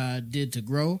of what I did to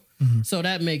grow. So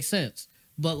that makes sense.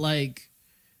 But like,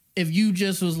 if you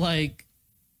just was like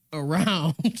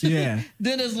around, then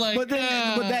it's like, but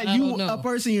that a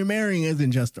person you're marrying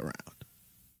isn't just around.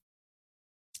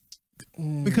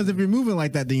 Because if you're moving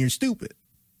like that, then you're stupid.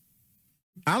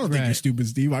 I don't think you're stupid,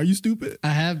 Steve. Are you stupid? I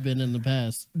have been in the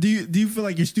past. Do you feel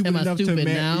like you're stupid enough to marry?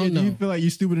 Now? Do you feel like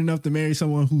you're stupid enough to marry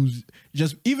someone who's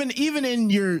just even in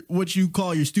your what you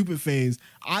call your stupid phase?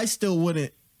 I still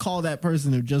wouldn't call that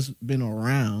person to have just been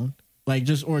around, like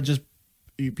just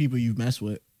people you've messed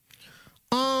with.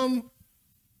 I'm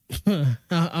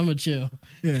a chill.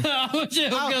 Yeah. I'm a chill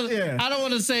because I don't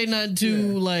want to say nothing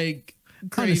too like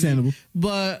crazy. Understandable.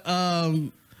 But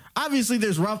obviously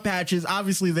there's rough patches,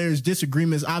 obviously there's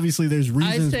disagreements, obviously there's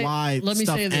reasons why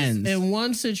stuff ends. In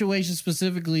one situation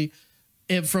specifically,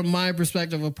 from my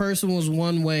perspective, a person was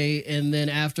one way and then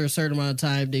after a certain amount of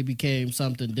time they became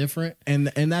something different. And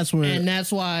that's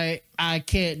why I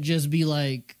can't just be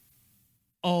like,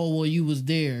 oh, well, you was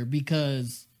there,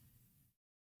 because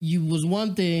you was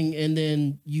one thing and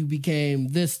then you became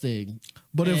this thing.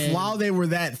 But if while they were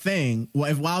that thing,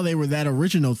 while they were that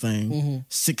original thing,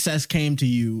 success came to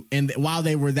you, and while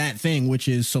they were that thing, which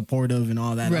is supportive and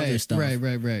all that other stuff.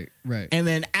 Right. And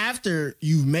then after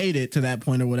you've made it to that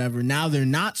point or whatever, now they're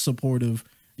not supportive,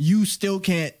 you still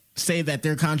can't say that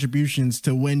their contributions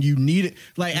to when you need it.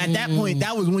 Like at that point,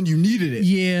 that was when you needed it.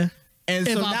 Yeah. And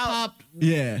if so I now, popped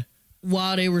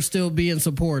while they were still being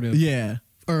supportive. Yeah.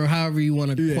 Or however you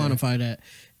want to quantify that.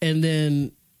 And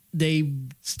then they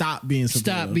stop being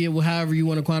however you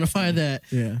want to quantify that.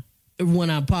 Yeah. When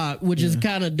I pop, which is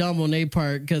kind of dumb on their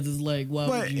part, because it's like, well,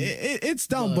 but it's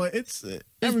dumb, but it's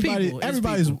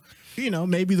everybody's, you know,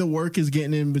 maybe the work is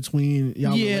getting in between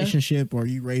y'all relationship, or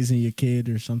you raising your kid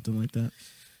or something like that.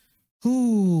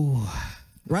 Ooh.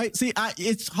 Right? See,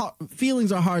 it's hard.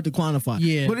 Feelings are hard to quantify.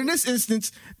 Yeah. But in this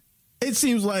instance, it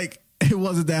seems like it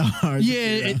wasn't that hard.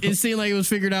 Yeah, it seemed like it was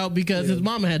figured out because his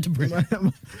mama had to bring it.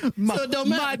 So it don't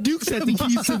matter. My Duke had the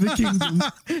keys to the kingdom.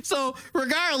 So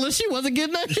regardless, she wasn't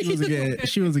getting nothing.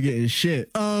 She wasn't getting shit.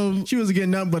 She wasn't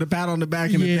getting nothing but a pat on the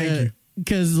back and a thank you.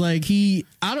 Because like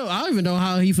I don't even know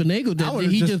how he finagled that.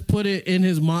 Did he just put it in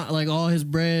his mind, like all his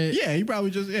bread? Yeah, he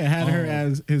probably just had her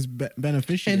as his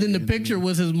beneficiary. And then the picture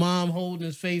was his mom holding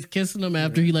his face, kissing him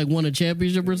after he like won a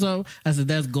championship or something. I said,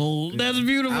 that's gold. That's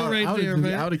beautiful there,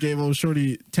 man. I would have gave old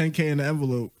Shorty $10K in the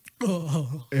envelope.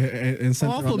 And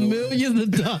sent off of millions of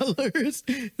dollars.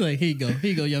 Like, here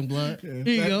you go, young blood. Here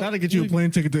you go. That'll get you a plane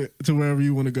ticket to wherever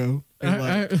you want to go. In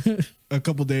like a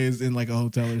couple days in like a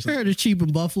hotel or something. I heard it's cheap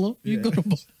in Buffalo. You go to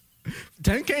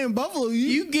 10K in Buffalo.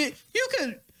 You got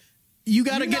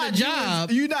to get a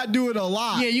job. You're not doing a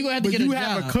lot. Yeah, you gonna have to get a job. You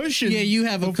have a cushion. Yeah, you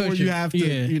have a cushion. You have to,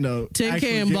 10K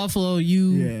in Buffalo.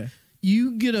 You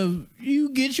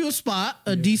get you a spot,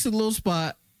 a decent little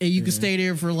spot, and you can stay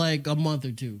there for like a month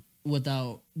or two. But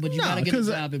you gotta get a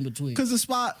job in between. Because the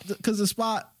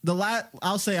spot,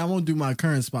 I'll say I won't do my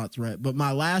current spot's rent, but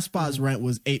my last spot's rent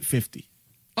was $850.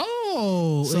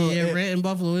 Oh, so rent in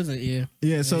Buffalo isn't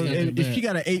yeah. So if she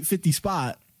got an $850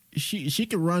 spot, she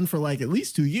could run for like at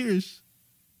least 2 years,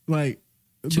 like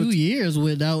 2 years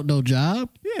without no job.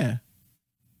 Yeah,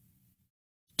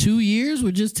 2 years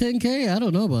with just 10K. I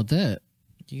don't know about that.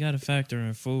 You got to factor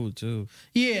in food too.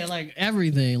 Yeah, like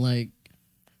everything, like.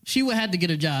 She would have to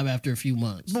get a job after a few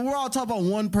months. But we're all talking about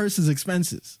one person's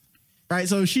expenses, right?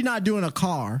 So if she's not doing a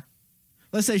car,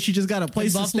 let's say she just got a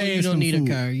place to stay and some food. You don't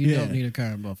need a car. You don't need a car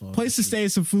in Buffalo. Place to stay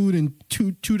and some food and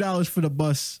 $2 for the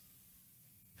bus.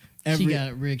 She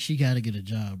got to get a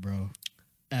job, bro.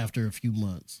 After a few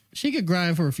months, she could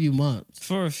grind for a few months.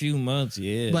 For a few months,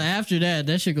 yeah. But after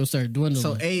that shit gonna start dwindling.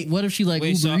 So what if she like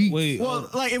Uber Eats? Well,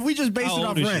 like if we just base it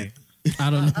off rent.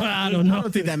 I don't know. I don't know. I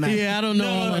don't think that matters. Yeah, I don't know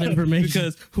all that information.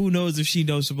 Because who knows if she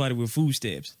knows somebody with food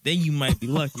stamps? Then you might be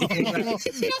lucky.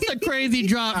 That's a crazy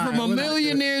drop from a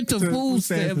millionaire to food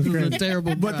stamps. Is a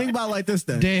terrible. But think about it like this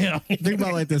then. Damn. Think about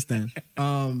it like this then.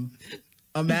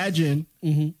 Imagine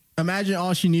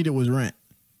all she needed was rent.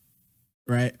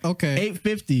 Right. Okay.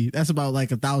 $850. That's about like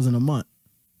 $1,000 a month.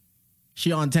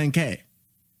 She on 10K.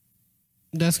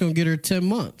 That's gonna get her 10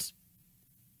 months.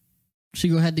 She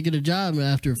gonna have to get a job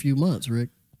after a few months,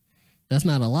 Rick. That's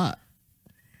not a lot.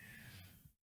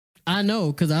 I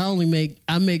know, because I make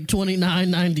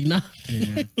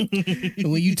 $29.99.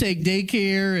 And when you take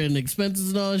daycare and expenses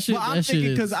and all that shit, Well, I'm that shit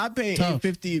thinking is because I paid tough.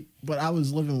 $850, but I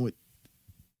was living with.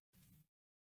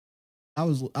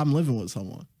 I'm living with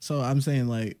someone, so I'm saying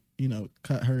like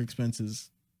cut her expenses.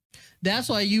 That's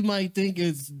why you might think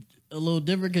it's a little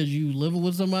different because you living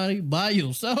with somebody by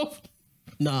yourself.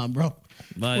 Nah, bro.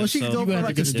 Well, she could go You for gotta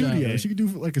like get a a job, studio. man. She could do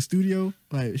like a studio.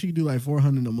 Like she could do like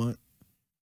 $400 a month.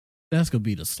 That's gonna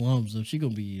be the slums. If she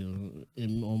gonna be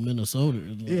on Minnesota,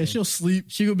 Yeah, she'll sleep.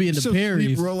 She gonna be in the She'll Perry.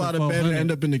 sleep, roll out of bed, and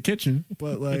end up in the kitchen.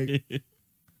 But like,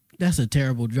 That's a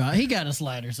terrible job. He got a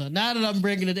slider, so now that I'm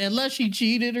bringing it, unless she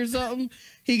cheated or something,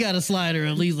 he got a slider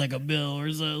at least like a bill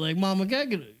or something. Like, Mama, can I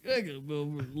get a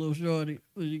bill for a little shorty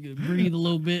so you can breathe a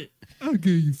little bit? I'll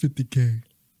give you $50K.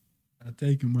 I'll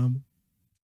take it, Mama.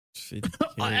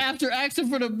 50K. After asking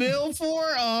for the bill for,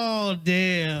 oh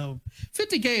damn,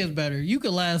 $50K is better. You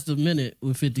could last a minute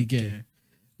with $50K,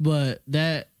 but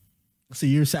that's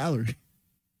your salary.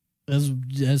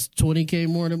 that's $20K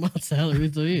more than my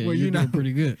salary. So yeah, Well, you're you're doing not-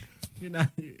 pretty good. You're not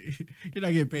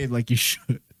getting paid like you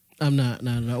should. I'm not.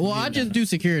 Well, I just do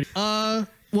security.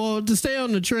 Well, to stay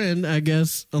on the trend, I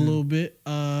guess a little bit.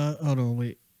 Hold on,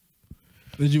 wait.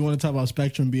 Did you want to talk about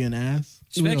Spectrum being ass?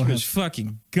 Spectrum is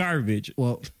fucking garbage.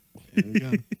 Well, There we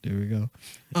go. there we go.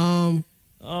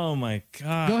 Oh my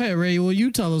god. Go ahead, Ray. Well, you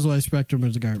tell us why Spectrum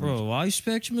is garbage. Bro, why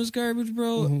Spectrum is garbage,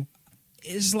 bro? Mhm.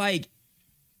 It's like,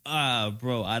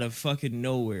 bro, out of fucking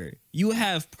nowhere. You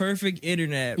have perfect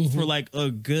internet for like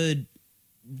a good,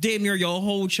 damn near your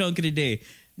whole chunk of the day.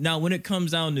 Now, when it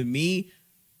comes down to me,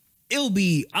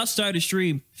 I'll start a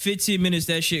stream, 15 minutes,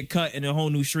 that shit cut, and a whole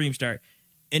new stream start.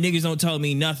 And niggas don't tell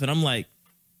me nothing. I'm like,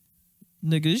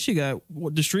 nigga, this shit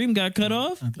the stream got cut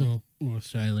off? Oh,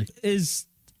 Shiley. Is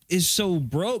so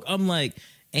broke. I'm like,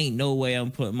 ain't no way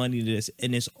I'm putting money to this,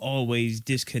 and it's always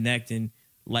disconnecting,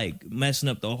 like messing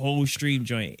up the whole stream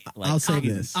joint. Like, I'll say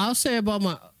this. I'll say about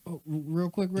my real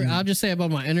quick. Ray, I'll just say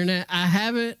about my internet. I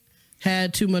haven't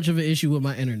had too much of an issue with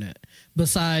my internet,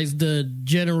 besides the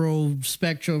general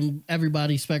Spectrum,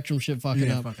 everybody Spectrum shit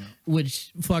fucking up,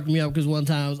 which fucked me up because one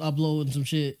time I was uploading some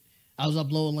shit. I was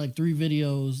uploading like 3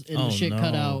 videos and the shit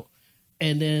cut out.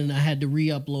 And then I had to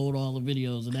re-upload all the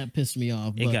videos, and that pissed me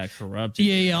off. it But got corrupted.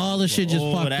 yeah, all the shit just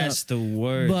fucked that's up. the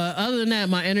word. But other than that,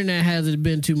 my internet hasn't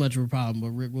been too much of a problem.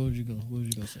 But Rick, what was you gonna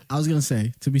say? I was gonna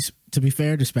say to be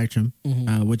fair to Spectrum,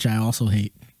 which I also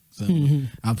hate. So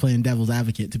I'm playing devil's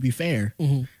advocate. To be fair,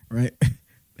 right?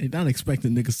 They're not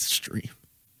expecting niggas to stream.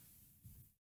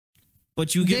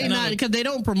 But you They get not because they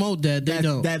don't promote that. They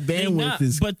don't. That They not,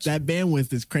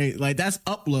 bandwidth is crazy. Like that's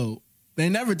upload. They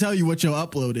never tell you what your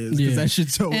upload is because Yeah. that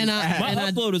shit's so. And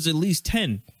my upload is at least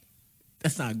 10.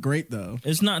 That's not great though.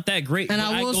 It's not that great. And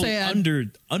but I will go say under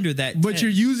that. But 10. you're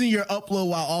using your upload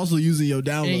while also using your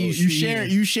download. And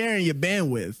You sharing your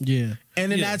bandwidth. yeah.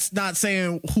 And then Yeah. that's not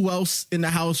saying who else in the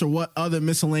house or what other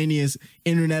miscellaneous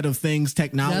Internet of Things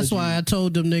technology. That's why I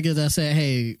told them niggas. I said,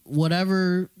 hey,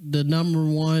 whatever the number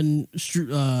one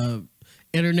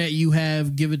internet you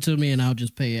have, give it to me, and I'll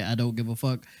just pay it. I don't give a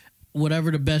fuck.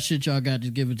 Whatever the best shit y'all got,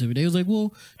 just give it to me. They was like,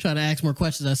 well, trying to ask more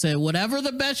questions. I said, whatever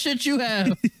the best shit you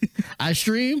have, I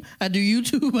stream, I do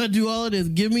YouTube, I do all of this.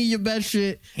 Give me your best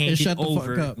shit Hand and it shut the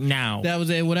over fuck up. now. That was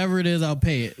it. Whatever it is, I'll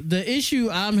pay it. The issue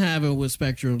I'm having with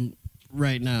Spectrum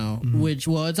right now, which,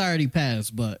 well, it's already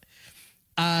passed, but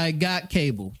I got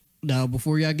cable. Now,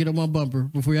 before y'all get on my bumper,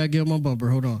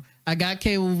 hold on. I got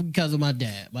cable because of my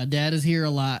dad. My dad is here a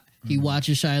lot. He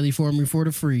watches Shiley for me for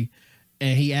the free.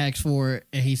 And he asked for it,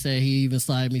 and he said he even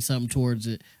slid me something towards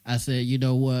it. I said, you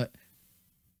know what?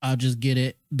 I'll just get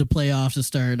it. The playoffs are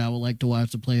starting. I would like to watch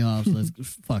the playoffs. Let's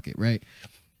fuck it, right?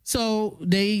 So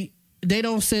they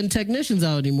don't send technicians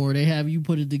out anymore. They have you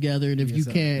put it together, and if you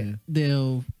can't,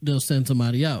 they'll send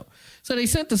somebody out. So they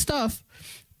sent the stuff,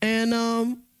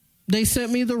 and they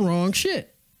sent me the wrong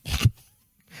shit.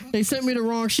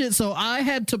 So I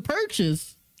had to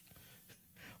purchase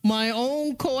my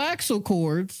own coaxial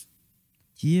cords.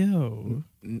 Yo.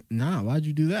 Nah, why'd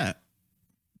you do that?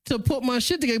 To put my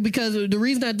shit together, because the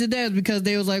reason I did that is because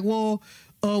they was like, well,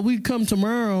 we come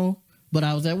tomorrow, but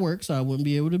I was at work, so I wouldn't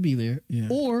be able to be there. Yeah.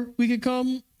 Or we could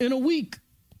come in a week.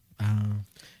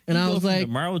 And I was like,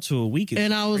 tomorrow to a week.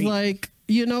 and I was like,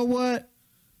 you know what?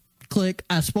 Click.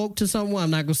 I spoke to someone.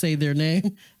 I'm not gonna say their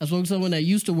name. I spoke to someone that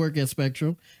used to work at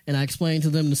Spectrum, and I explained to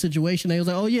them the situation. They was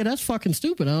like, oh yeah, that's fucking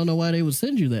stupid. I don't know why they would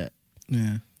send you that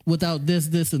Yeah. without this,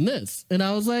 and this. And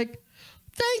I was like,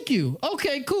 thank you.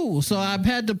 Okay, cool. So I've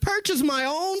had to purchase my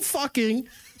own fucking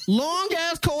long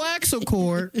ass coaxial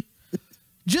cord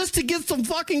just to get some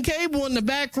fucking cable in the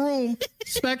back room.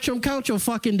 Spectrum, count your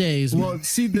fucking days. Man. Well,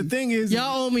 see, the thing is,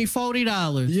 y'all owe me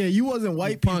 $40. Yeah, you wasn't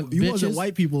white punk people. You bitches. wasn't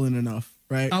white people in enough,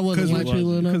 right? I wasn't white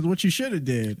people enough. Because what you should have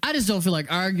did. I just don't feel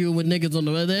like arguing with niggas on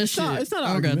the that shit. It's not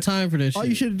I don't got argument. time for that shit. All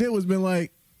you should have did was been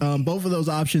like, both of those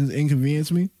options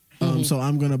inconvenience me. So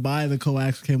I'm gonna buy the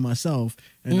coaxial cable myself,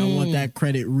 and I want that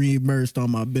credit reimbursed on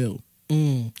my bill.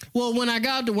 Well, when I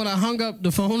hung up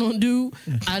the phone on dude,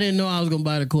 I didn't know I was gonna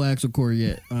buy the coaxial cord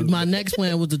yet. My next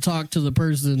plan was to talk to the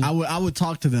person. I would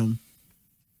talk to them.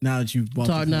 Now that you've bought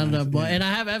the now that I've bought, yeah. and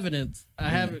I have evidence. I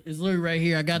have it. It's literally right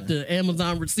here. I got the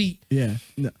Amazon receipt. Yeah,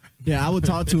 I would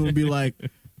talk to him and be like,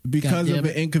 because of damn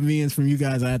an inconvenience from you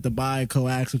guys, I had to buy a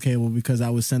coaxial cable because I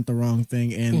was sent the wrong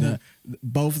thing, and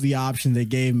both the options they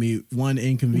gave me, one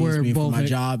inconvenienced me from my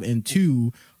job, and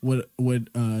two would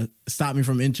stop me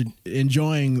from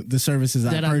enjoying the services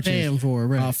that I purchased I'm paying for,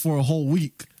 right? For a whole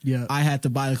week. Yeah, I had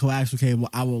to buy the coaxial cable.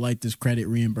 I would like this credit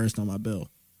reimbursed on my bill.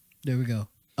 There we go.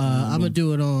 I'm gonna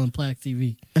do it on Plaque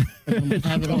TV. I'm gonna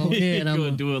have it on here, and I'm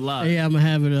gonna do it live. Yeah, I'm gonna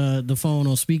have it the phone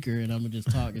on speaker, and I'm gonna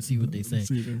just talk and see what they say.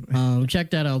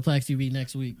 Check that out, Plaque TV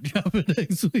next week. Drop it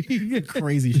next week.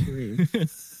 Crazy shit.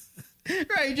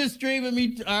 Right, just streaming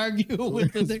me arguing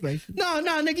with the nigga. No,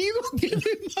 nigga, you gonna give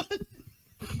me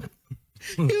my.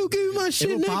 You give me my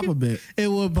shit, It would nigga. pop a bit. It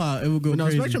would pop. It would go No,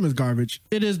 crazy. Spectrum is garbage.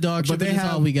 It is dog shit, But they that's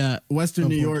have all we got. Western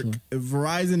New York,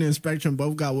 Verizon and Spectrum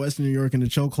both got Western New York in the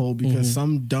chokehold because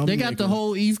some dumb They got nigga, the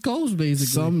whole East Coast, basically.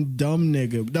 some dumb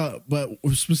nigga. No, but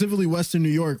specifically Western New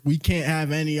York, we can't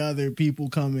have any other people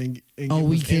coming. And give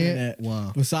we us can't? internet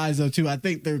Wow. Besides those two, I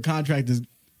think their contract is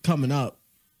coming up.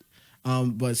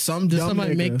 But some Did dumb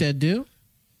somebody nigga, make that deal?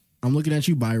 I'm looking at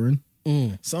you, Byron.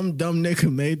 Some dumb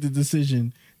nigga made the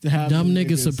decision to have Dumb them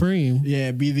nigga niggas, supreme.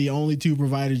 Yeah, be the only two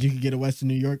providers you could get in Western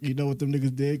New York. You know what them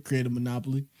niggas did? Create a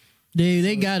monopoly.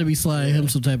 They got to be sliding him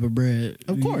some type of bread.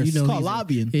 Of course, you know it's called he's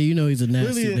lobbying. Yeah, you know he's a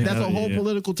nasty Really, nigga. that's a whole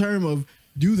political term of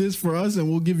do this for us and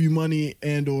we'll give you money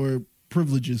and or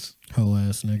privileges. Whole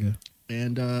ass nigga.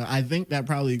 And I think that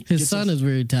probably His son is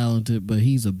very talented, but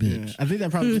he's a bitch. I think that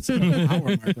probably gets an hour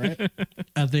mark, right?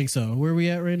 I think so. Where we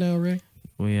at right now, Ray?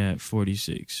 We at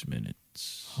 46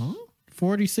 minutes. Huh?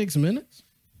 46 minutes?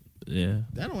 Yeah.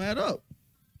 That don't add up.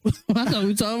 I thought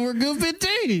we talking for a good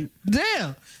 15.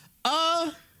 Damn.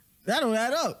 That don't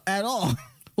add up at all.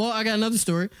 Well, I got another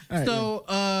story. All right,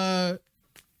 So,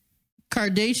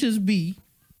 Kardashians B.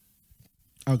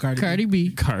 Oh, Cardi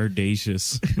B.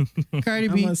 Cardacious. Cardi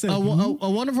I'm B, gonna say, a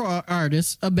wonderful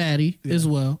artist, a baddie as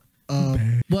well.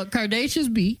 But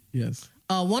Kardashians B, Yes.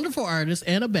 a wonderful artist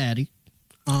and a baddie.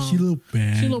 She a little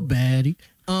bad. She a little baddie.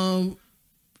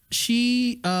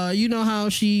 She, you know how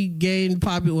she gained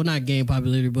not gained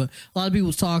popularity, but a lot of people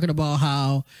was talking about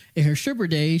how in her stripper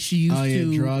days she used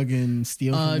to drug and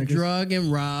steal from niggas. drug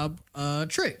and rob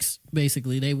tricks.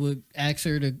 Basically, they would ask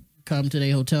her to come to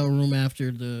their hotel room after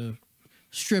the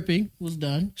stripping was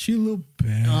done. She a little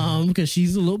bad. Because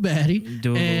she's a little baddie.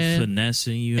 Do a little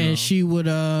finessing, you know. And she would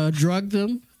drug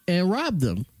them and rob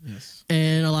them. Yes.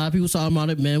 And a lot of people saw about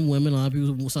it, men, women. A lot of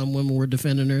people, some women were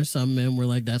defending her. Some men were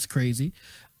like, that's crazy.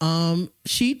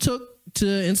 She took to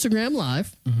Instagram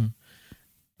Live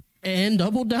and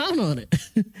doubled down on it.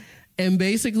 And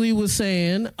basically was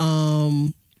saying,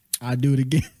 I do it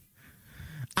again.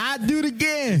 I do it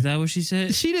again. Is that what she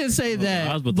said? she didn't say that,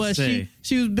 I was about to but say.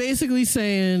 she was basically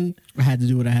saying, I had to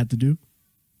do what I had to do.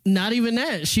 not even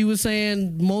that. She was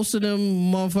saying most of them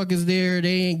motherfuckers there,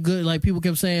 they ain't good. Like people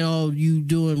kept saying, oh, you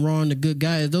doing wrong to good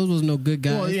guys. Those was no good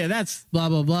guys. Well, yeah, that's Blah,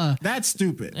 blah, blah.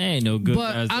 stupid. There ain't no good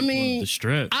But, guys. I that go mean, to the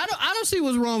strip. I don't see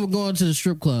what's wrong with going to the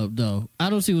strip club though.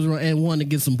 I don't see what's wrong and wanting to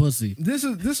get some pussy. This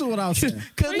is what I was saying.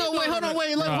 Cause no, wait, hold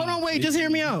on, wait. Just hear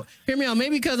me out. Maybe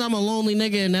because I'm a lonely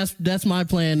nigga and that's my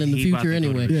plan in the He about future to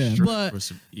go to anyway. the Yeah. strip But for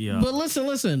some- yeah. but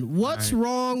listen. What's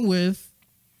wrong with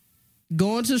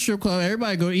going to the strip club?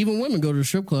 Everybody go, even women go to the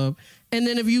strip club, and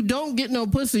then if you don't get no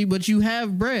pussy but you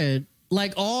have bread,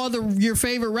 like all your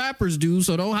favorite rappers do,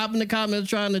 so don't hop in the comments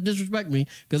trying to disrespect me,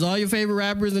 because all your favorite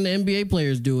rappers and the NBA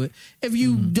players do it. If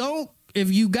you if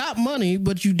you got money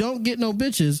but you don't get no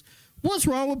bitches, what's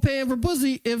wrong with paying for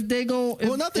pussy if they go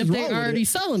if, nothing's if they wrong with already it.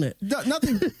 selling it?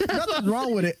 Nothing's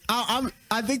wrong with it.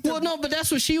 I think. Well, no, but that's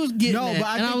what she was getting at. But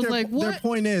I and think I was their, like, their what?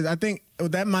 point is, I think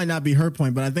that might not be her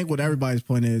point, but I think what everybody's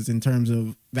point is in terms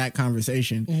of that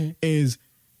conversation is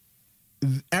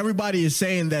everybody is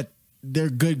saying that they're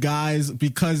good guys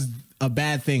because a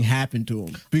bad thing happened to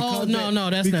them. Because no,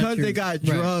 that's not because true. they got Right.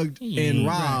 drugged and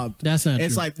robbed. That's not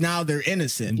It's true. like now they're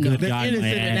innocent. Good They're guy, innocent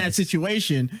my in that ass.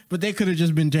 situation, but they could have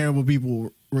just been terrible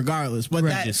people regardless. But Right.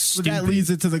 that Just but that stupid. leads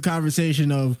into the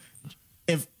conversation of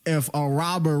if a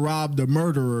robber robbed a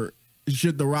murderer,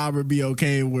 should the robber be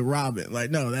okay with robbing?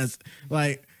 Like, no, that's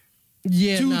like,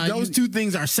 those two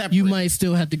things are separate. You might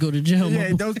still have to go to jail.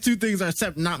 Yeah, those two things are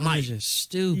separate. Not might. Just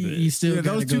stupid. You still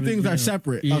Those two things are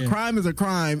separate. Yeah. A crime is a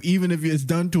crime, even if it's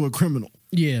done to a criminal.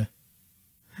 Yeah.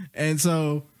 And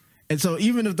so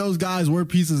even if those guys were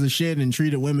pieces of shit and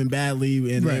treated women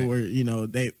badly, and they were,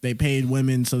 they paid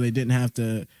women so they didn't have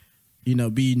to,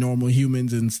 be normal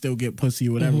humans and still get pussy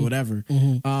or whatever,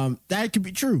 that could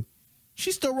be true.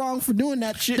 She's still wrong for doing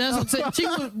that shit. That's what I'm saying. She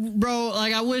was, bro,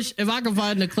 like, I wish if I could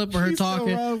find the clip of her She's still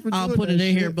talking, wrong for I'll doing put it that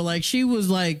in here. shit. But like, she was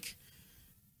like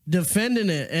defending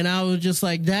it, and I was just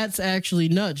like, that's actually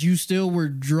nuts. You still were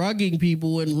drugging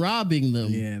people and robbing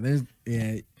them.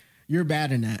 You're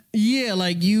bad in that. Yeah,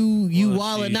 like you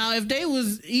wallet. geez. Now, if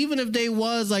they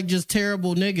was like just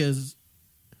terrible niggas,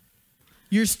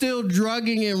 you're still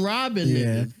drugging and robbing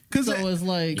niggas. So it's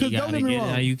like, You don't gotta get me get it wrong.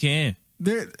 how you can.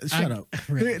 Shut up.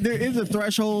 There is a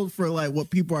threshold for like what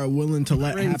people are willing to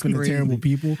let happen to terrible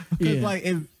people. Because like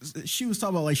if she was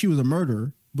talking about like she was a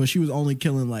murderer, but she was only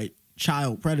killing like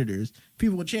child predators,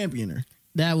 people would champion her.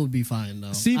 that would be fine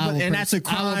though. See, that's a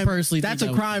crime. I would personally That's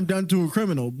think a that crime done to a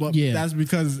criminal. But that's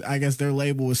because I guess their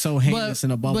label is so heinous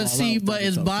and above all else. But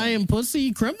is buying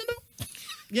pussy criminal?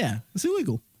 Yeah, it's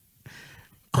illegal.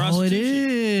 Oh, it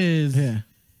is. Yeah.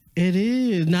 It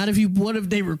is. Not if you. What if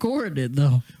they record it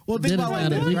though? Well, think Then about it's it not like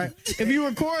this, illegal. right? If you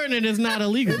recording it, it's not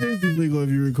illegal. It is illegal if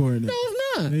you're recording it. No,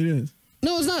 it's not. It is.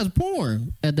 No, it's not. It's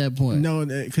porn at that point. No,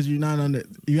 because you're not under.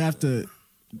 You have to.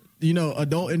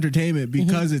 Adult entertainment,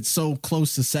 because it's so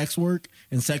close to sex work,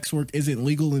 and sex work isn't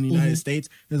legal in the United States.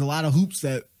 There's a lot of hoops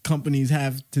that companies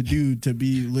have to do to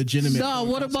be legitimate. No,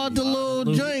 what about the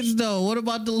little joints though? What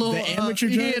about the little amateur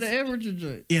Yeah, joints? the amateur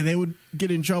joint. Yeah, they would get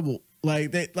in trouble.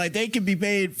 Like they could be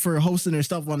paid for hosting their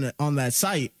stuff on that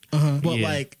site, but Yeah.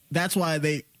 like that's why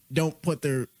they don't put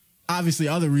their obviously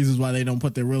other reasons why they don't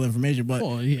put their real information. But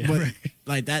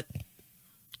like that.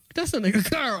 That's a nigga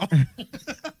Carl.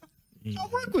 I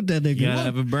work with that nigga. You gotta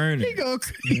have a burner. He go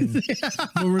crazy.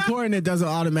 But recording it doesn't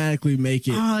automatically make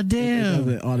it. Oh It damn.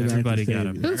 doesn't automatically Everybody save got a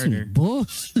it. That's burner. some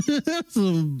bullshit. That's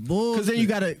some bullshit.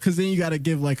 Because then you gotta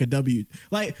give like a W.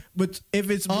 Like, but if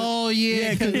it's Oh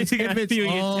yeah, because if it's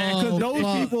because those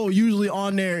fuck. people usually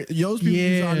on there,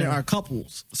 usually on there are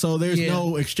couples, so there's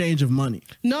no exchange of money.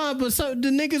 No, but so the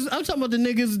niggas, I'm talking about the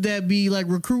niggas that be like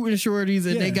recruiting shorties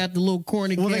and they got the little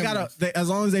corny. Well, cameras. as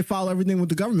long as they follow everything with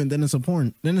the government, then it's a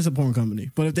porn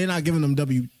company. But if they're not giving them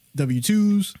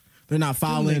W-2s, they're not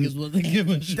filing. Niggas wasn't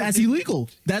giving shit. That's illegal.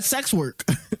 That's sex work.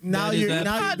 Now you're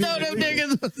I know them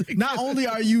niggas. not only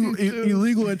are you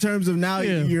illegal in terms of now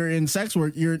you're in sex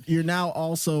work, you're now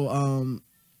also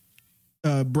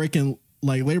breaking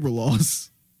like labor laws.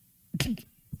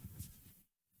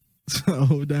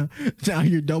 So now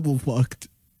you're double fucked.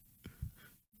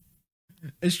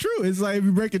 It's true. It's like if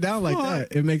you break it down like that,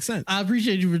 it makes sense. I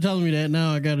appreciate you for telling me that.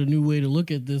 Now I got a new way to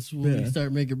look at this when we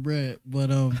start making bread. But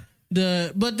the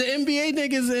NBA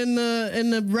niggas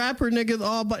and the rapper niggas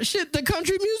all buy shit. The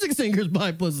country music singers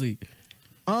buy pussy.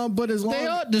 But as long They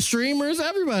are the streamers.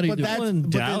 Everybody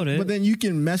do. But then you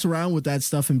can mess around with that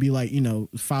stuff and be like,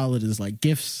 file it as like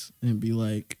gifts and be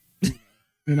like,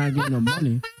 you're not giving them money,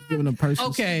 you're giving them person.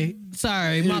 Okay,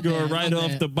 sorry, You my go bad, right my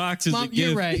off bad. the boxes.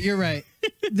 You're right. You're right.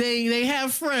 They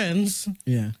have friends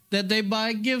Yeah. that they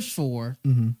buy gifts for.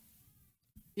 Mm-hmm.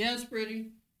 Yeah, it's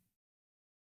pretty.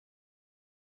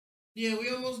 Yeah, we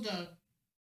almost done.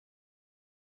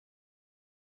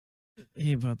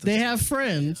 They have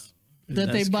friends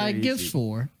that they That's buy crazy. gifts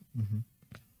for,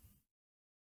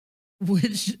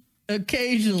 which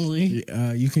occasionally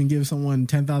You can give someone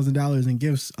 $10,000 in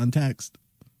gifts untaxed.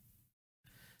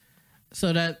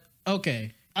 so that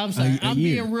okay. I'm sorry. A I'm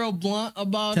year. being real blunt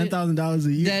about it. $10,000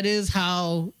 a year. That is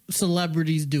how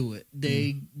celebrities do it.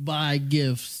 They buy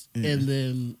gifts and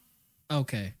then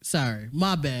okay. Sorry.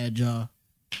 My bad, y'all.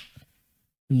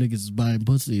 Them niggas is buying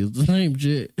pussy. It's the same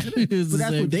shit. It's but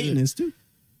that's what dating is too.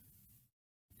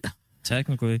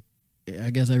 Technically. I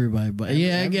guess everybody buy.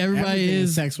 Everybody everything is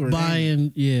is sex work,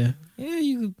 buying. Yeah. Yeah,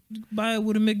 you could buy it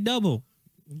with a McDouble.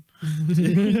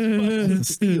 That's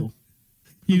a steal.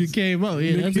 You came up.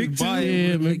 Yeah, that's Big two.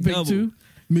 yeah, Big McPick double. 2.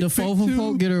 The fo for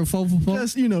fo. Get her a fo for fo.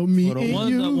 Just me For the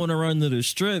ones and that you. want to run to the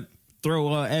strip,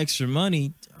 throw out extra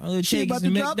money, all it She takes about is a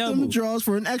to drop them McDouble. draws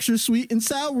for an extra sweet and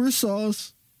sour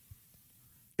sauce.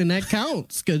 And that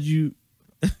counts because you.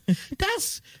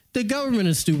 That's the government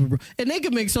is stupid, bro. And they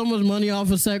can make so much money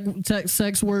off of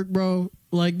sex work, bro.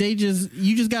 Like you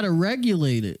just got to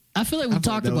regulate it. I feel like we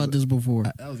talked that was about this before.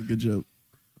 That was a good joke.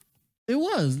 It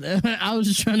was. I was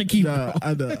just trying to keep. No,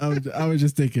 I know. I was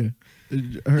just thinking.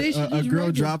 They should A just girl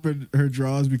regular- dropping her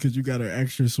drawers because you got her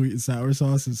extra sweet and sour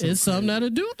sauce. Is so It's something that'll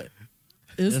do it.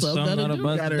 It's There's something something that'll not do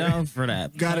about it. Got her- down for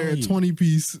that. got her a Tell you.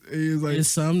 20-piece. He was like, It's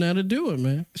something that'll do it,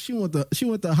 man. she want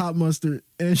the hot mustard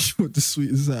and she want the sweet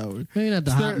and sour. Maybe not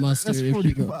the hot mustard. That's If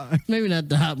she go, 45. maybe not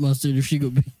the hot mustard if she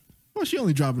go be. Well, she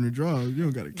only dropping her drawers. You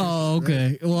don't got to kiss. Oh, her, right?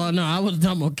 okay. Well, no, I was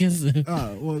talking about kissing.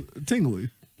 Well, tingly.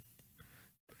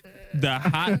 The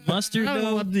hot mustard I don't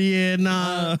though. want the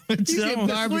Uh, get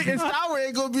Sweet and sour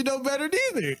ain't gonna be no better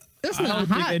neither. It's I not don't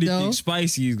think hot anything though.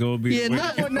 spicy is gonna be. Yeah, the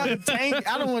way- not-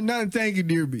 I don't want nothing tangy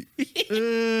near me.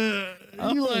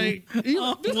 You like I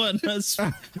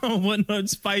don't want nothing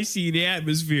spicy in the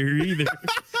atmosphere either.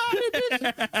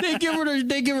 they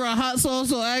give her a hot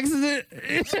sauce on accident.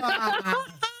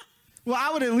 Well,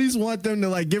 I would at least want them to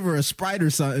like give her a Sprite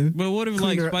or something. But what if Clean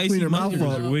like her- spicy clean her mouth mustard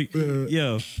was up. her weak?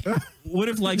 Yo, what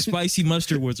if like spicy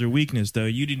mustard was her weakness though?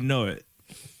 You didn't know it.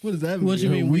 What does that mean? What you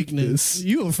Her mean weakness?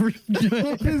 You a freak?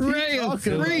 Ray a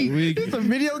freak. It's a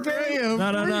video game.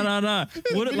 No.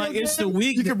 What if like it's the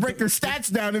weak? You can break her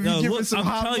stats down if No, you give her look, some I'm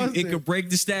hot telling you, mustard. it could break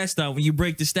the stats down. When you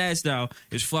break the stats down,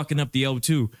 it's fucking up the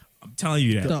O2. I'm telling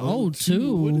you that. The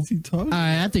O2. What is he talking? All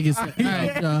right, I think it's all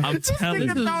right. I'm telling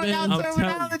This you. has been-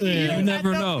 I'm telling you, you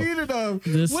never know.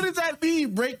 This- What does that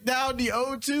mean? Break down the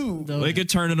O2. No. They could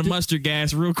turn into mustard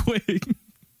gas real quick.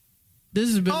 This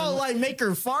has been. Oh, like make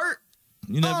her fart?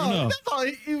 You never know. That's all.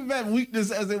 He meant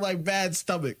weakness as in like bad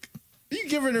stomach. You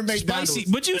giving her McDonald's?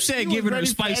 Spicy, but you said You was giving her ready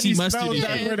for spicy any mustard. smells is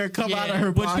that good. were to come out of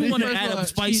her But body. you want to First add of all, up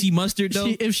spicy mustard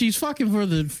though? if she's fucking for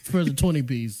the 20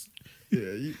 piece, Yeah,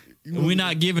 you We're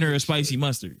not giving her a spicy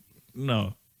mustard.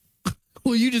 No.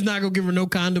 well, you just not gonna give her no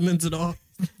condiments at all.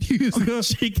 You just gonna-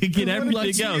 She could get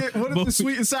everything else. What if but the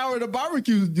sweet and sour and the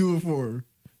barbecue do it for her?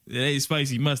 it ain't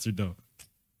spicy mustard though.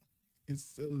 It's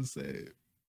still the same.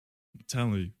 I'm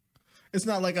telling you. It's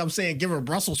not like I'm saying give her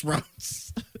Brussels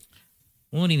sprouts.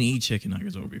 We won't even eat chicken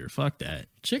nuggets over here. Fuck that.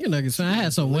 chicken nuggets. I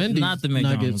had some Wendy's Not the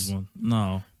McDonald's nuggets. one.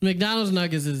 No. McDonald's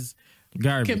nuggets is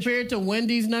Garbage. compared to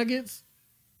Wendy's nuggets.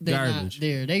 They're Garbage. not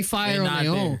there. They fire They on not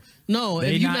their there. own. No,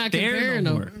 They if you're not not there comparing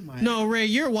no them. more. No, Ray,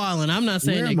 you're wilding. I'm not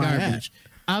saying Where they am I garbage.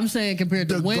 I'm saying compared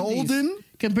to The Wendy's. golden?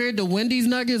 Compared to Wendy's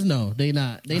nuggets, no, they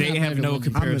not. They not have better than no Wendy's.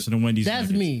 comparison to Wendy's That's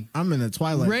nuggets. me. I'm in a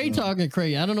Twilight. Ray Zone. talking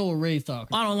crazy. I don't know what Ray's talking.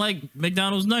 I don't like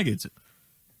McDonald's nuggets.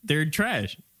 They're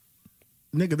trash.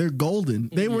 Nigga, they're golden.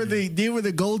 They were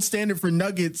the gold standard for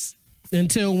nuggets.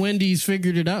 Until Wendy's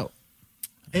figured it out.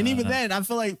 And even then, I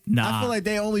feel like Nah.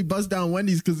 they only bust down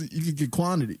Wendy's because you could get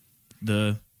quantity.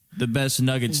 The best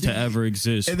nuggets to ever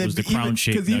exist was the crown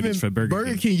shaped nuggets for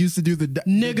Burger King. used to do the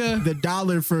Nigga. the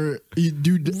dollar for you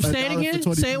do. Say it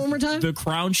again. Say it one more time. The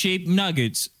crown shaped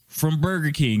nuggets from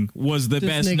Burger King was the This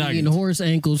best nigga nuggets. eating horse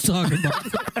ankles talking about.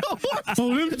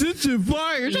 Oh, them ditching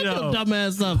fire. Shut Yo. your dumb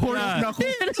ass up. God.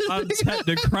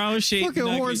 The crown shaped Fucking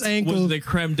nuggets horse was ankles. the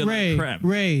creme de la Ray, creme.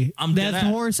 Ray, I'm dead that's ass.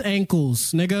 horse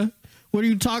ankles, nigga. What are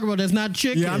you talking about? That's not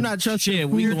chicken. Yeah, I'm not trusting. Shit,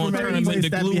 we food gonna from turn any them into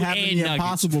place that be glue having and the nuggets.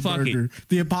 Impossible Fuck Burger,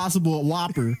 the Impossible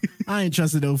Whopper. I ain't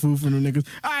trusting no food from them niggas.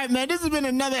 All right, man. This has been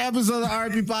another episode of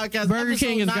RP Podcast. Burger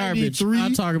King is episode garbage. 93.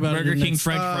 I'll talk about Burger it. King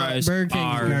French fries Burger King is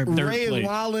are garbage. third Ray place. is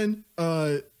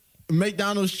wildin'.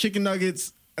 McDonald's chicken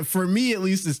nuggets, for me at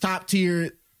least, is top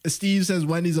tier. Steve says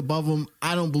Wendy's above them.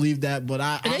 I don't believe that,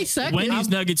 but They second. Wendy's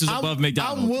nuggets is above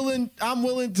McDonald's. I'm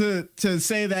willing to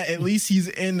say that at least he's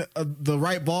in the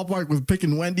right ballpark with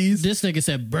picking Wendy's. This nigga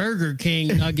said Burger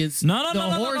King nuggets. No, The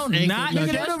horse no. ankle Not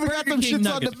nuggets. They never got Burger them King shits on the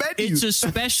nuggets. menu. It's a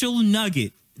special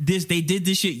nugget. They did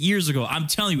this shit years ago. I'm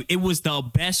telling you, it was the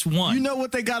best one. You know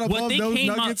what they got What above they those came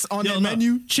out- nuggets on Yo, their no.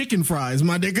 menu? Chicken fries,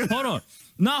 my nigga. Hold on.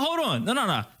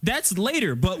 No. That's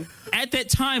later. But at that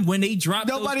time when they dropped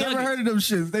Nobody those ever nuggets, heard of them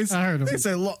shits. I heard of They them.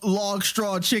 said log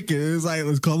straw chicken. It's like,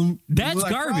 let's call them. that's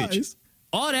like garbage. fries.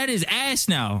 All that is ass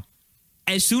now.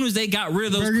 As soon as they got rid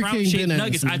of those Burger crown King shaped been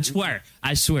nuggets, ass,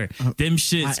 I swear, them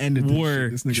shits I ended this were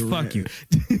shit. This nigga fuck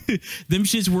ran. you. Them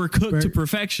shits were cooked to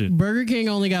perfection. Burger King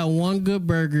only got one good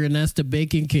burger, and that's the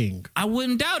Bacon King. I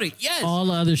wouldn't doubt it. Yes. All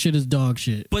the other shit is dog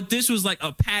shit. But this was like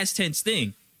a past tense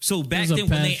thing. So back was a then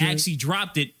when they past tense. actually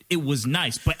dropped it, it was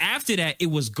nice. But after that, it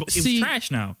was See,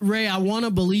 trash now. Ray, I want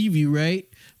to believe you, right?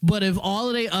 But if all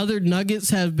of the other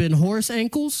nuggets have been horse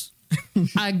ankles,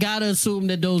 I gotta assume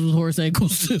that those was horse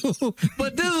ankles too.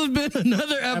 But this has been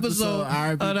another episode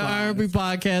of the RP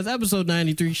Podcast, episode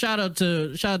 93. Shout out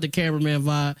to cameraman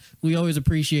Vi. We always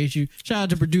appreciate you. Shout out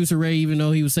to producer Ray, even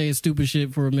though he was saying stupid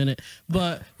shit for a minute,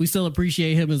 but we still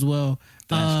appreciate him as well.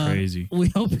 That's crazy. We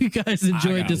hope you guys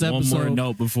enjoyed this episode. One more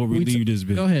note before we leave this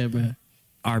bit. Go ahead, man.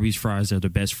 Arby's fries are the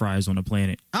best fries on the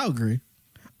planet. I agree.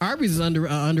 Arby's is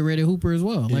underrated Hooper as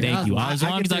well. Like, Thank you. As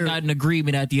long as I got an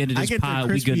agreement at the end of this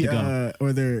pod, we good to go.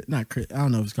 Or they're not. I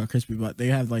don't know if it's called crispy, but they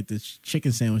have like this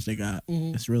chicken sandwich they got.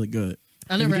 It's really good.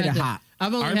 I never had it hot.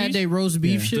 I've only had their roast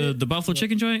beef shit. The buffalo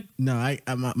chicken joint? No,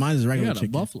 mine is regular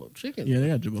chicken. Buffalo chicken. Yeah, they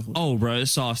got the buffalo. Oh, bro,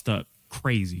 it's sauced up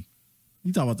crazy.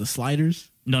 You talking about the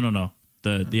sliders? No.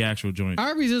 The actual joint.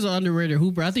 Arby's is an underrated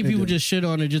Hooper. I think people just shit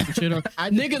on it just to shit on.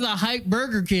 Niggas are hype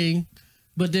Burger King,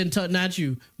 but then not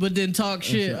you, but then talk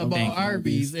shit about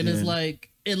Arby's, and it's like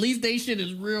at least they shit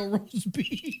is real roast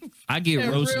beef. I get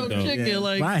roasted real though. chicken, Yeah,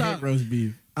 like, but I hate roast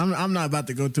beef. I'm not about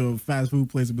to go to a fast food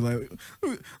place and be like,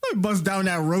 let me bust down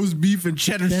that roast beef and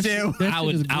cheddar sandwich. I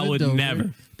would never.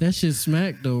 Man. That shit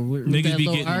smack though. With Niggas be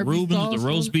getting Arby's Rubens with the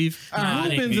roast on. beef.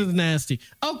 Rubens is nasty.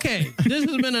 Okay, this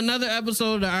has been another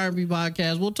episode of the R&B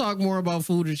Podcast. We'll talk more about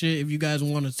food and shit if you guys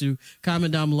want us to.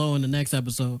 Comment down below in the next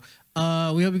episode. We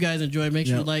hope you guys enjoy. Make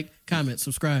sure you like, comment,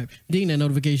 subscribe, ding that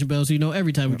notification bell so you know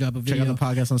every time we drop a video. Check out the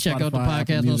podcast on Spotify. Check out the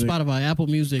podcast on Spotify, Apple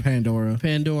Music,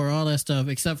 Pandora, all that stuff,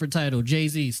 except for Tidal.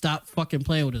 Jay-Z, stop fucking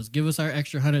playing with us. Give us our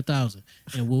extra 100,000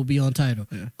 and we'll be on Tidal.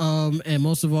 And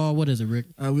most of all, what is it, Rick?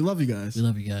 We love you guys. We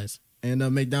love you guys. And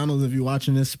McDonald's, if you're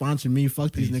watching this, sponsor me.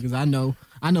 Fuck these niggas. I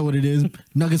know what it is.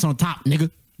 Nuggets on top, nigga.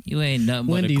 You ain't nothing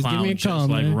but Wendy's, a clown give me a just call,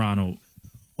 like man. Ronald.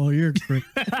 Oh, you're a prick.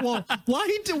 Well, why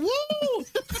he did? Whoa!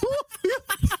 Before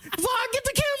I get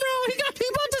the camera on, he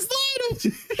about to slide him.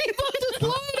 He about to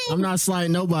slide him. I'm not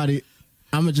sliding nobody.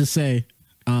 I'm gonna just say,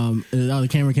 the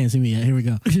camera can't see me yet. Here we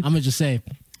go. I'm gonna just say,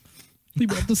 He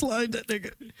about to slide that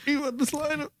nigga. He about to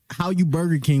slide him. how you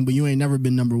Burger King, but you ain't never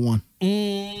been number one.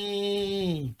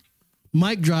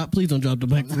 Mic drop. Please don't drop the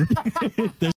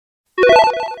mic.